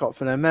might be it, Scott,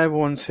 for them. They're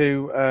ones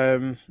who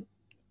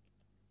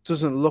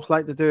doesn't look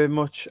like they're doing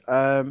much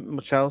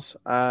else.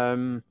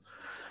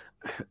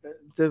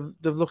 They've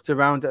looked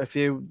around at a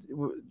few.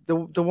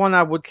 The one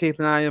I would keep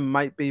an eye on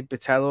might be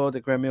Botello, the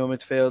Gremio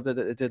midfielder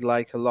that they did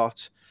like a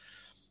lot.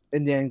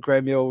 In the end,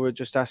 Gremio were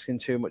just asking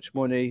too much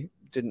money.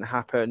 Didn't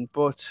happen.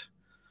 But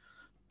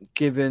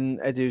given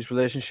Edu's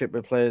relationship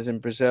with players in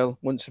Brazil,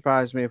 wouldn't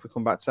surprise me if we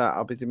come back to that.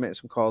 I'll be making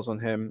some calls on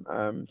him.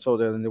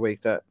 Told earlier in the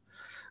week that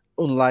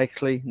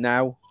unlikely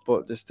now,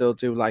 but they still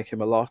do like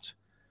him a lot.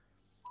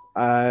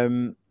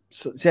 I'm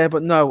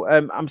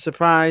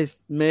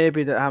surprised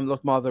maybe that I haven't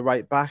looked more of the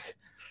right back.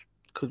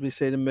 Could we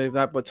see them move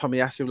that? But Tommy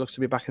Yasu looks to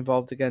be back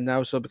involved again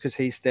now. So because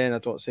he's staying, I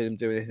don't see them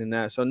doing anything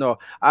there. So no,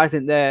 I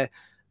think they're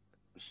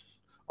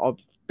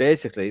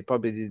basically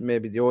probably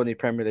maybe the only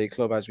Premier League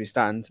club as we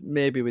stand,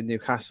 maybe with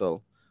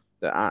Newcastle,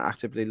 that are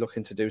actively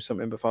looking to do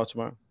something before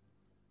tomorrow.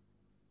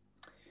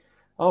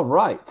 All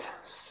right,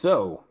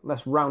 so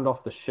let's round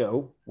off the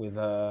show with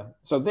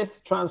so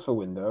this transfer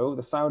window,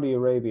 the Saudi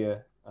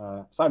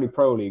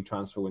Pro League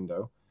transfer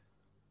window,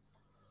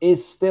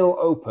 is still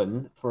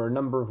open for a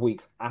number of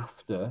weeks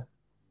after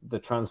the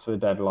transfer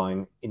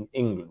deadline in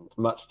England,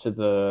 much to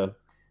the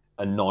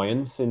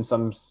annoyance in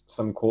some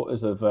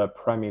quarters of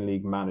Premier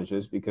League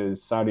managers,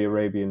 because Saudi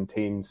Arabian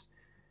teams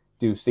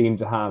do seem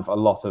to have a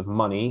lot of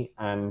money,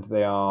 and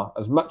they are,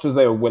 as much as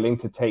they are willing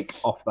to take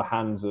off the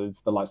hands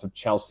of the likes of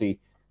Chelsea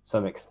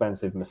some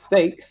expensive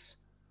mistakes,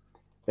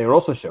 they're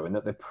also showing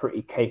that they're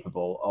pretty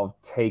capable of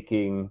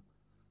taking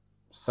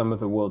some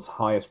of the world's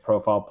highest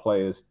profile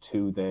players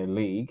to their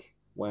league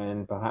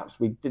when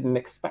perhaps we didn't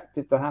expect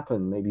it to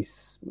happen. Maybe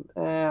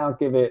I'll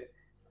give it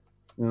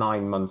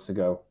 9 months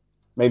ago.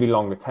 maybe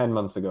longer, 10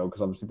 months ago,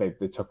 because obviously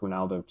they took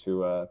Ronaldo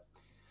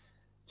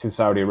to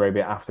Saudi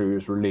Arabia after he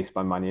was released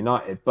by Man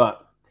United.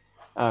 But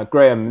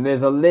Graham,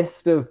 there's a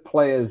list of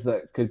players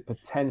that could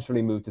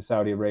potentially move to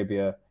Saudi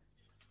Arabia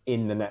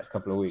in the next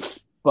couple of weeks.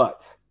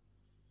 But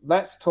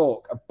let's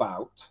talk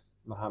about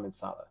Mohamed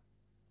Salah,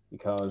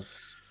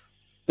 because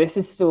this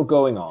is still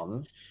going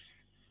on.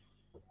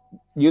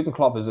 Jurgen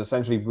Klopp has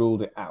essentially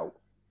ruled it out,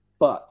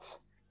 but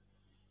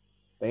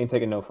they ain't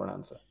taking no for an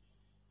answer.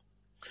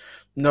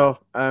 No,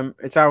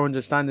 it's our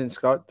understanding,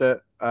 Scott,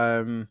 that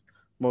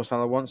Mo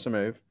Salah wants to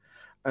move,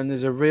 and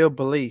there's a real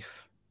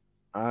belief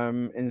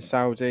in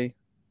Saudi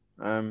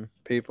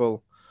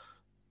people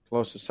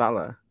close to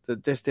Salah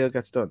that this deal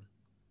gets done.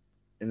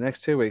 In the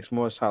next 2 weeks,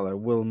 Mo Salah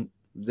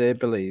they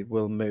believe,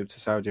 will move to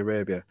Saudi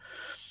Arabia.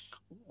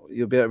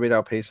 You'll be able to read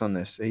our piece on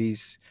this.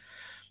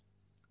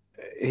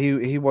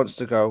 He wants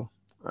to go.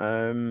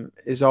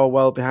 Is all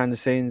well behind the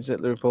scenes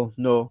at Liverpool?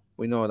 No,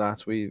 we know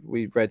that.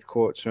 We read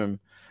quotes from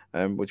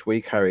which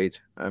we carried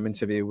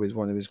interview with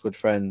one of his good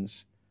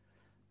friends,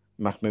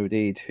 Mahmoud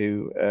Eid,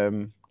 who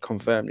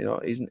confirmed,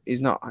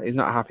 he's not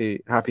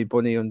a happy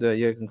bunny under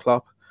Jurgen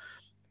Klopp.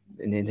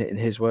 In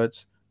his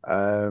words,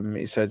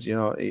 he said,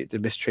 the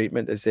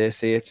mistreatment as they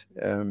see it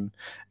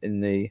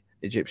in the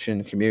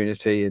Egyptian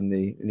community, in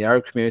the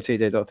Arab community,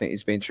 they don't think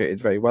he's being treated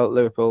very well at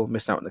Liverpool,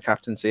 missed out on the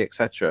captaincy,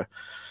 etc.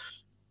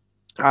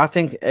 I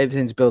think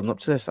everything's building up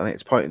to this. I think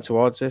it's pointing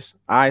towards this.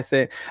 I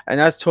think, and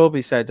as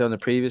Toby said on the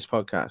previous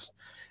podcast,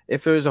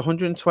 if there was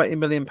 £120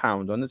 million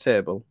on the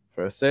table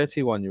for a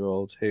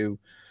 31-year-old who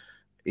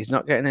he's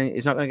not going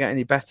to get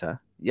any better.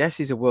 Yes,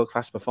 he's a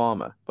world-class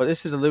performer, but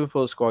this is a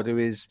Liverpool squad who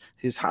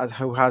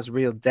has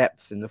real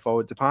depth in the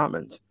forward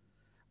department.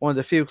 One of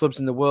the few clubs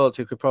in the world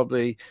who could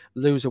probably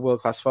lose a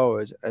world-class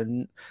forward,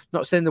 and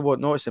not saying they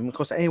won't notice him. Of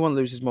course, anyone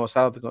loses more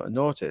Salah, they're going to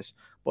notice.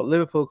 But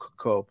Liverpool could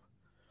cope.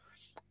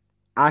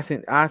 I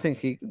think by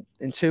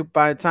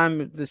the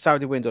time the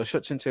Saudi window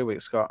shuts in 2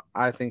 weeks, Scott,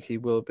 I think he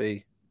will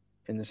be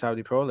in the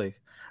Saudi Pro League.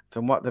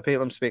 From what the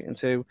people I'm speaking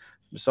to,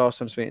 the source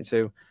I'm speaking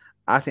to,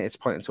 I think it's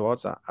pointing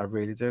towards that. I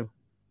really do.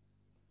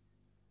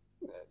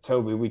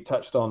 Toby, we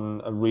touched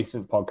on a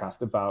recent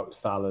podcast about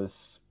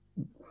Salah's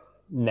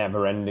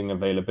never-ending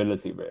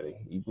availability, really.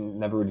 He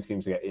never really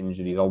seems to get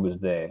injured. He's always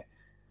there.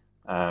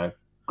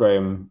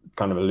 Graham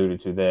kind of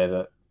alluded to there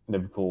that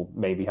Liverpool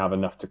maybe have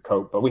enough to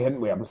cope, but we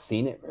haven't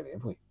seen it, really,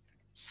 have we?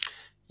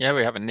 Yeah,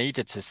 we haven't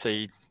needed to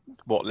see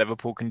what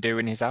Liverpool can do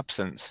in his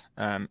absence.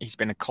 He's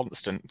been a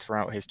constant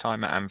throughout his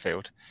time at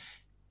Anfield.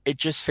 It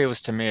just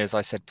feels to me, as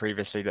I said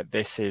previously, that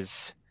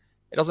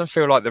it doesn't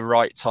feel like the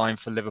right time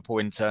for Liverpool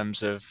in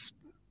terms of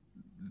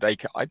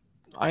I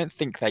don't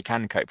think they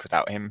can cope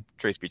without him,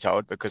 truth be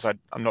told, because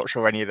I'm not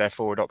sure any of their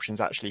forward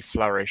options actually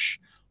flourish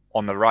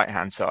on the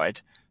right-hand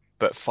side.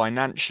 But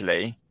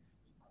financially,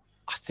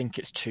 I think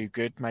it's too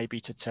good maybe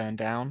to turn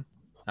down.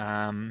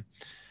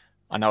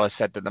 I know I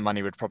said that the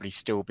money would probably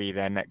still be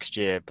there next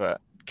year, but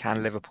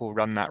can Liverpool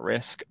run that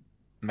risk?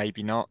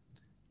 Maybe not.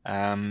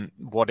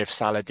 What if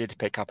Salah did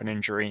pick up an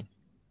injury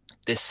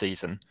this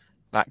season?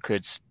 That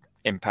could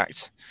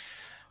impact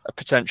a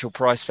potential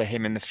price for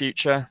him in the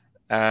future.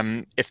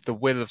 If the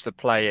will of the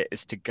player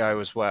is to go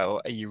as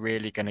well, are you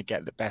really going to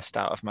get the best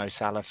out of Mo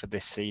Salah for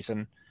this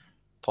season?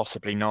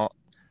 Possibly not.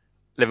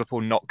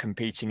 Liverpool not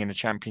competing in the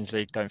Champions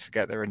League. Don't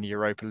forget they're in the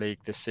Europa League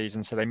this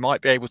season, so they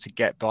might be able to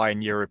get by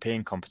in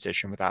European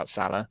competition without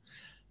Salah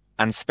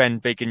and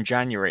spend big in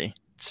January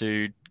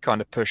to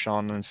kind of push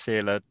on and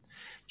seal a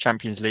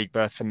Champions League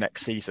berth for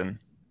next season.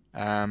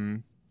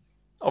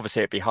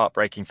 Obviously, it'd be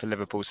heartbreaking for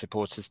Liverpool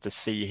supporters to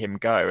see him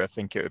go. I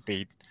think it would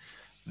be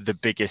the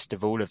biggest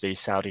of all of these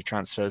Saudi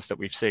transfers that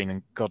we've seen,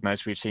 and God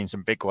knows we've seen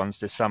some big ones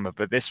this summer,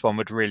 but this one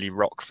would really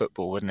rock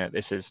football, wouldn't it?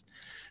 This is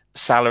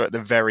Salah at the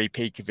very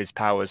peak of his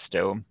powers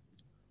still,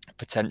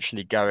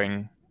 potentially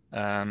going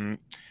to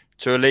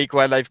a league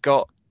where they've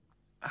got,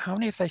 how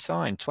many have they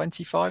signed?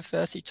 25,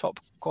 30 top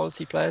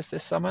quality players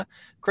this summer?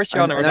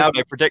 Cristiano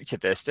Ronaldo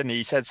predicted this, didn't he?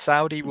 He said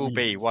Saudi will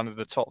be one of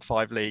the top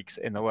 5 leagues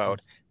in the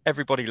world.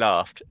 Everybody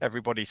laughed.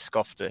 Everybody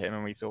scoffed at him,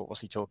 and we thought,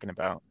 what's he talking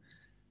about?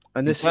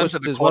 And this was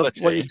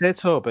what you said,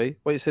 Toby.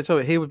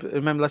 He would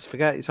remember. Let's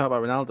forget you talk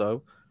about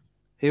Ronaldo.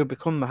 He would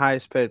become the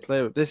highest paid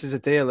player. This is a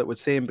deal that would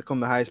see him become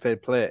the highest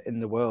paid player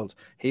in the world.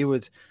 He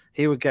would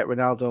get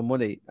Ronaldo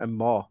money and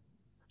more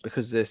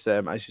because of this,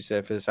 as you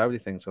said, for the Saudi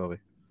thing, Toby.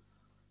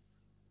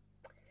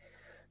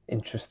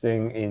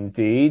 Interesting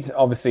indeed.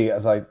 Obviously,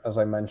 as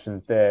I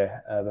mentioned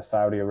there, the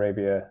Saudi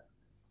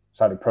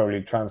Pro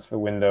League transfer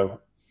window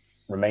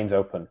remains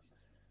open,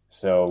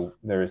 so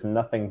there is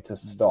nothing to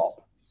stop.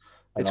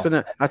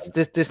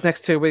 This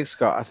next 2 weeks,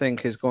 Scott, I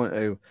think is going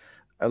to.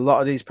 A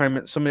lot of these quite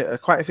a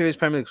few of these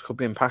Premier Leagues could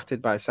be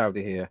impacted by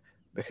Saudi here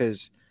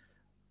because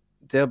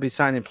they'll be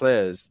signing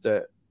players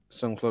that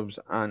some clubs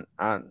aren't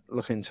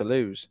looking to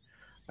lose,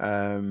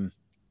 and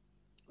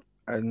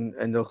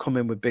they'll come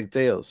in with big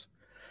deals.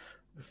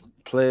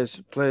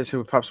 Players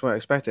who perhaps weren't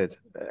expected.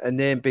 A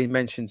name being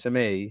mentioned to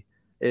me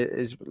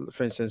is,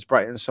 for instance,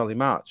 Brighton Solly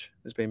March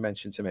has been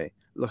mentioned to me.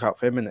 Look out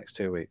for him in the next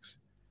 2 weeks.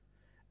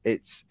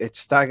 it's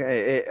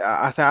staggering.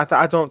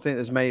 I don't think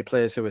there's many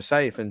players who are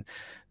safe, and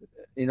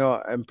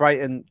and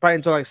Brighton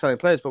don't like selling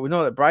players, but we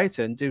know that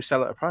Brighton do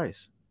sell at a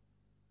price.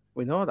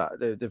 We know that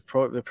they've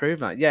proven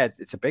that. Yeah,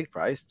 it's a big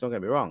price. Don't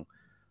get me wrong,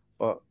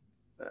 but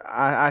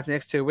I think the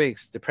next 2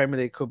 weeks the Premier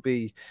League could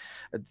be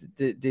I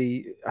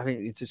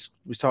think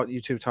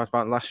you two talked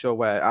about in the last show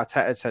where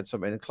Arteta had said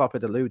something and Klopp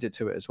had alluded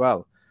to it as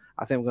well.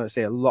 I think we're going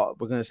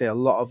to see a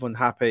lot of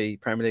unhappy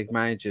Premier League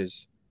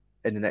managers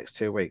in the next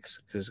 2 weeks,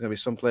 because there's going to be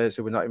some players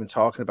who we're not even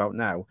talking about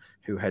now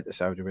who head to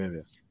Saudi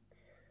Arabia.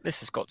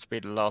 This has got to be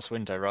the last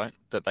window, right?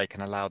 That they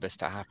can allow this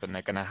to happen.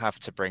 They're going to have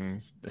to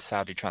bring the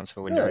Saudi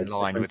transfer window in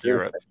line with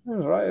Europe.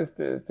 That's right. It's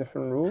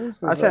different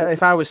rules. I said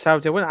if I was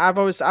Saudi, I've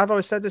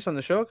always said this on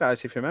the show,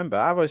 guys. If you remember,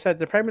 I've always said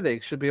the Premier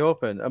League should be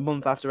open a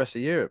month after the rest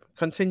of Europe.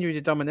 Continue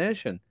your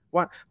domination.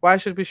 Why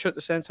should we shut at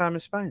the same time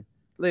as Spain?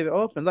 Leave it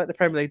open. Let the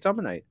Premier League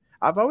dominate.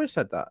 I've always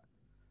said that,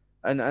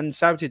 and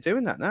Saudi are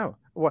doing that now.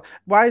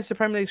 Why is the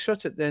Premier League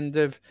shut at the end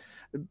of?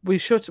 We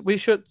shut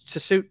to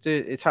suit the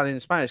Italian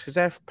and Spanish because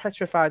they're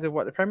petrified of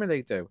what the Premier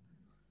League do.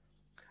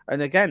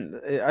 And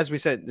again, as we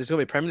said, there's going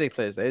to be Premier League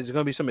players there. There's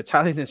going to be some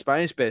Italian and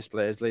Spanish-based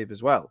players leave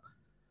as well.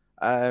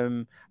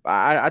 But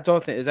I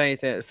don't think there's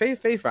anything.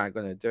 FIFA aren't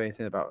going to do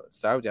anything about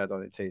Saudi. I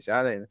don't think TC.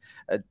 I think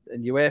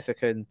and UEFA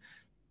can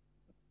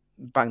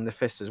bang the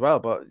fist as well.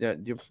 But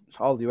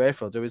all the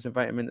UEFA will do is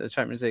invite them into the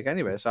Champions League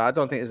anyway. So I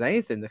don't think there's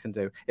anything they can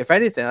do. If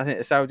anything, I think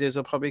the Saudis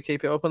will probably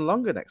keep it open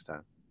longer next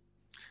time.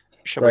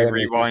 Shall we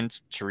rewind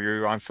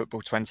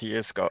football 20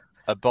 years, Scott?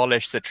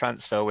 Abolish the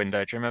transfer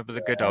window. Do you remember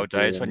the good old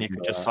days when you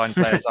could just sign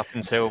players up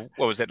until,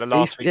 what was it, the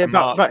last week of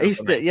March? But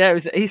Easter, it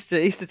was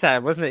Easter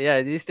time, wasn't it?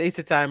 Yeah,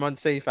 Easter time on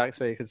CFAX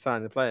where you could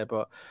sign the player.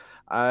 But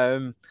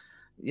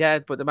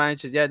but the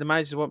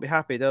managers won't be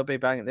happy. They'll be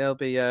banging.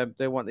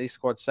 They want these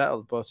squads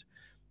settled, but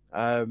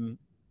there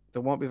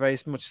won't be very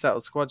much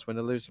settled squads when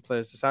they lose the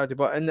players to Saudi.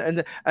 But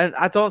and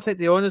I don't think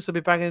the owners will be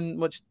banging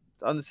much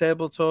on the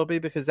table, Toby,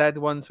 because they're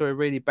the ones who are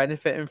really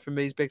benefiting from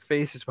these big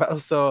fees as well.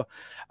 So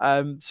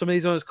some of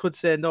these owners could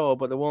say no,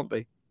 but they won't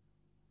be.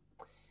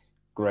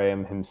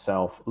 Graham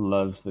himself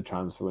loves the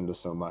transfer window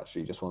so much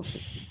he just wants to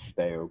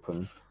stay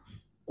open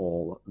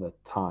all the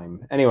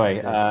time.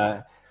 Anyway,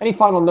 any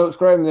final notes,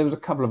 Graham? There was a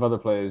couple of other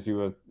players you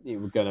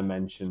were going to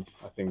mention,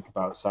 I think,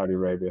 about Saudi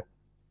Arabia.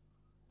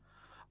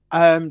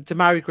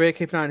 Demarai Gray,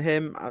 keep an eye on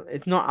him.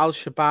 It's not Al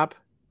Shabab,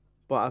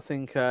 but I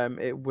think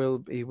he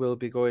will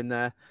be going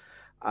there.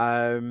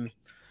 I'm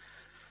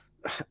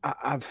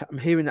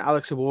hearing that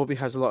Alex Iwobi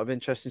has a lot of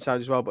interest in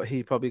Saudi as well, but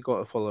he probably got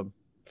to Fulham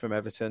from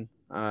Everton.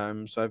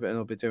 So Everton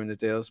will be doing the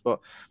deals. But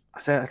I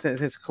think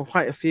there's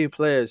quite a few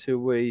players who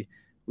we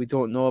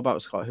don't know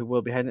about, Scott, who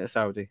will be heading to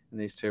Saudi in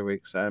these 2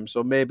 weeks.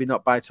 So maybe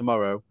not by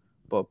tomorrow,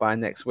 but by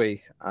next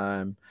week.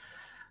 There's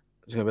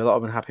going to be a lot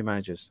of unhappy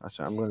managers. That's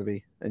what I'm going to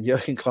be, and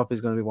Jurgen Klopp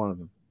is going to be one of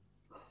them.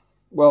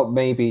 Well,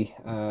 maybe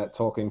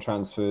talking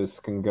transfers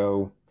can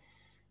go.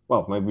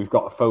 Well, maybe we've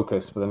got a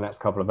focus for the next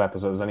couple of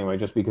episodes anyway,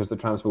 just because the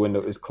transfer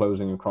window is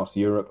closing across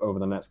Europe over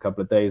the next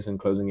couple of days and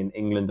closing in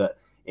England at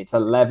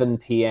 11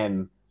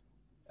 p.m.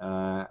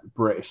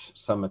 British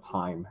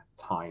summertime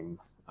time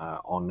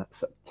on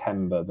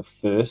September the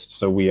 1st.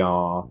 So we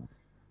are,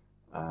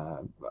 I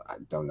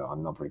don't know,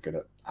 I'm not very good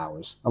at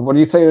hours. What did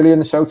you say earlier in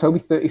the show, Toby?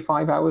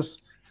 35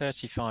 hours?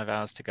 35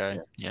 hours to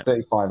go. Yeah.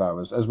 35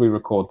 hours. As we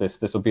record this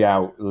will be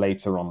out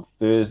later on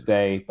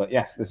Thursday. But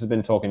yes, this has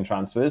been Talking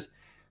Transfers.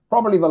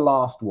 Probably the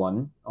last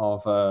one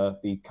of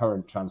the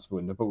current transfer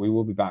window, but we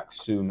will be back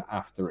soon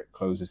after it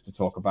closes to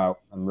talk about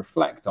and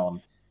reflect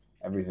on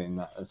everything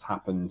that has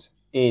happened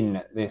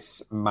in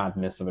this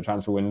madness of a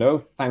transfer window.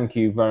 Thank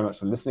you very much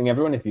for listening,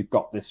 everyone. If you've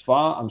got this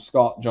far, I'm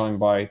Scott, joined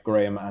by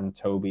Graham and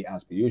Toby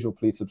as per usual.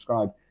 Please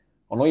subscribe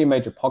on all your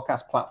major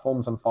podcast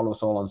platforms and follow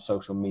us all on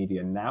social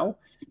media now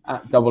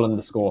at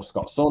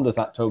 @_Scott Saunders,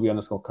 at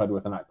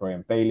Toby_Cudworth, and at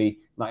Graham Bailey.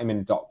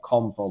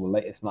 90min.com for all the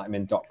latest,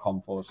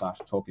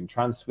 90min.com/talking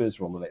transfers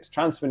for all the latest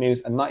transfer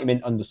news, and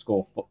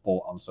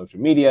 90min_football on social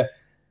media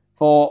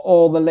for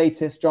all the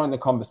latest. Join the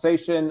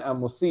conversation,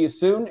 and we'll see you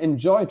soon.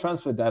 Enjoy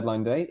transfer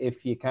deadline day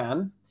if you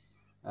can.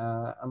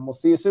 And we'll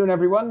see you soon,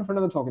 everyone, for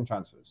another Talking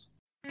Transfers.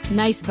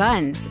 Nice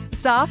buns,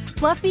 soft,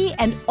 fluffy,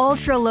 and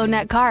ultra-low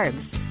net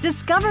carbs.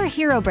 Discover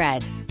Hero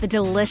Bread, the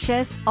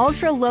delicious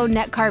ultra-low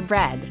net carb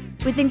bread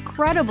with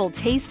incredible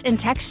taste and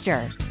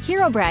texture.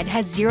 Hero Bread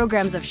has 0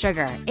 grams of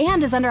sugar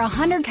and is under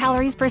 100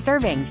 calories per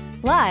serving.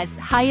 Plus,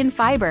 high in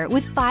fiber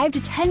with 5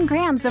 to 10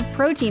 grams of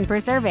protein per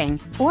serving.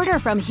 Order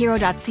from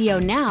hero.co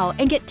now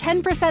and get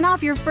 10%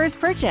 off your first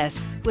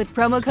purchase with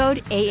promo code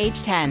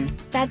AH10.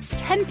 That's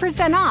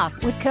 10%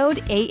 off with code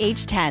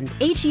AH10.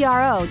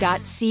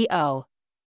 HERO.co.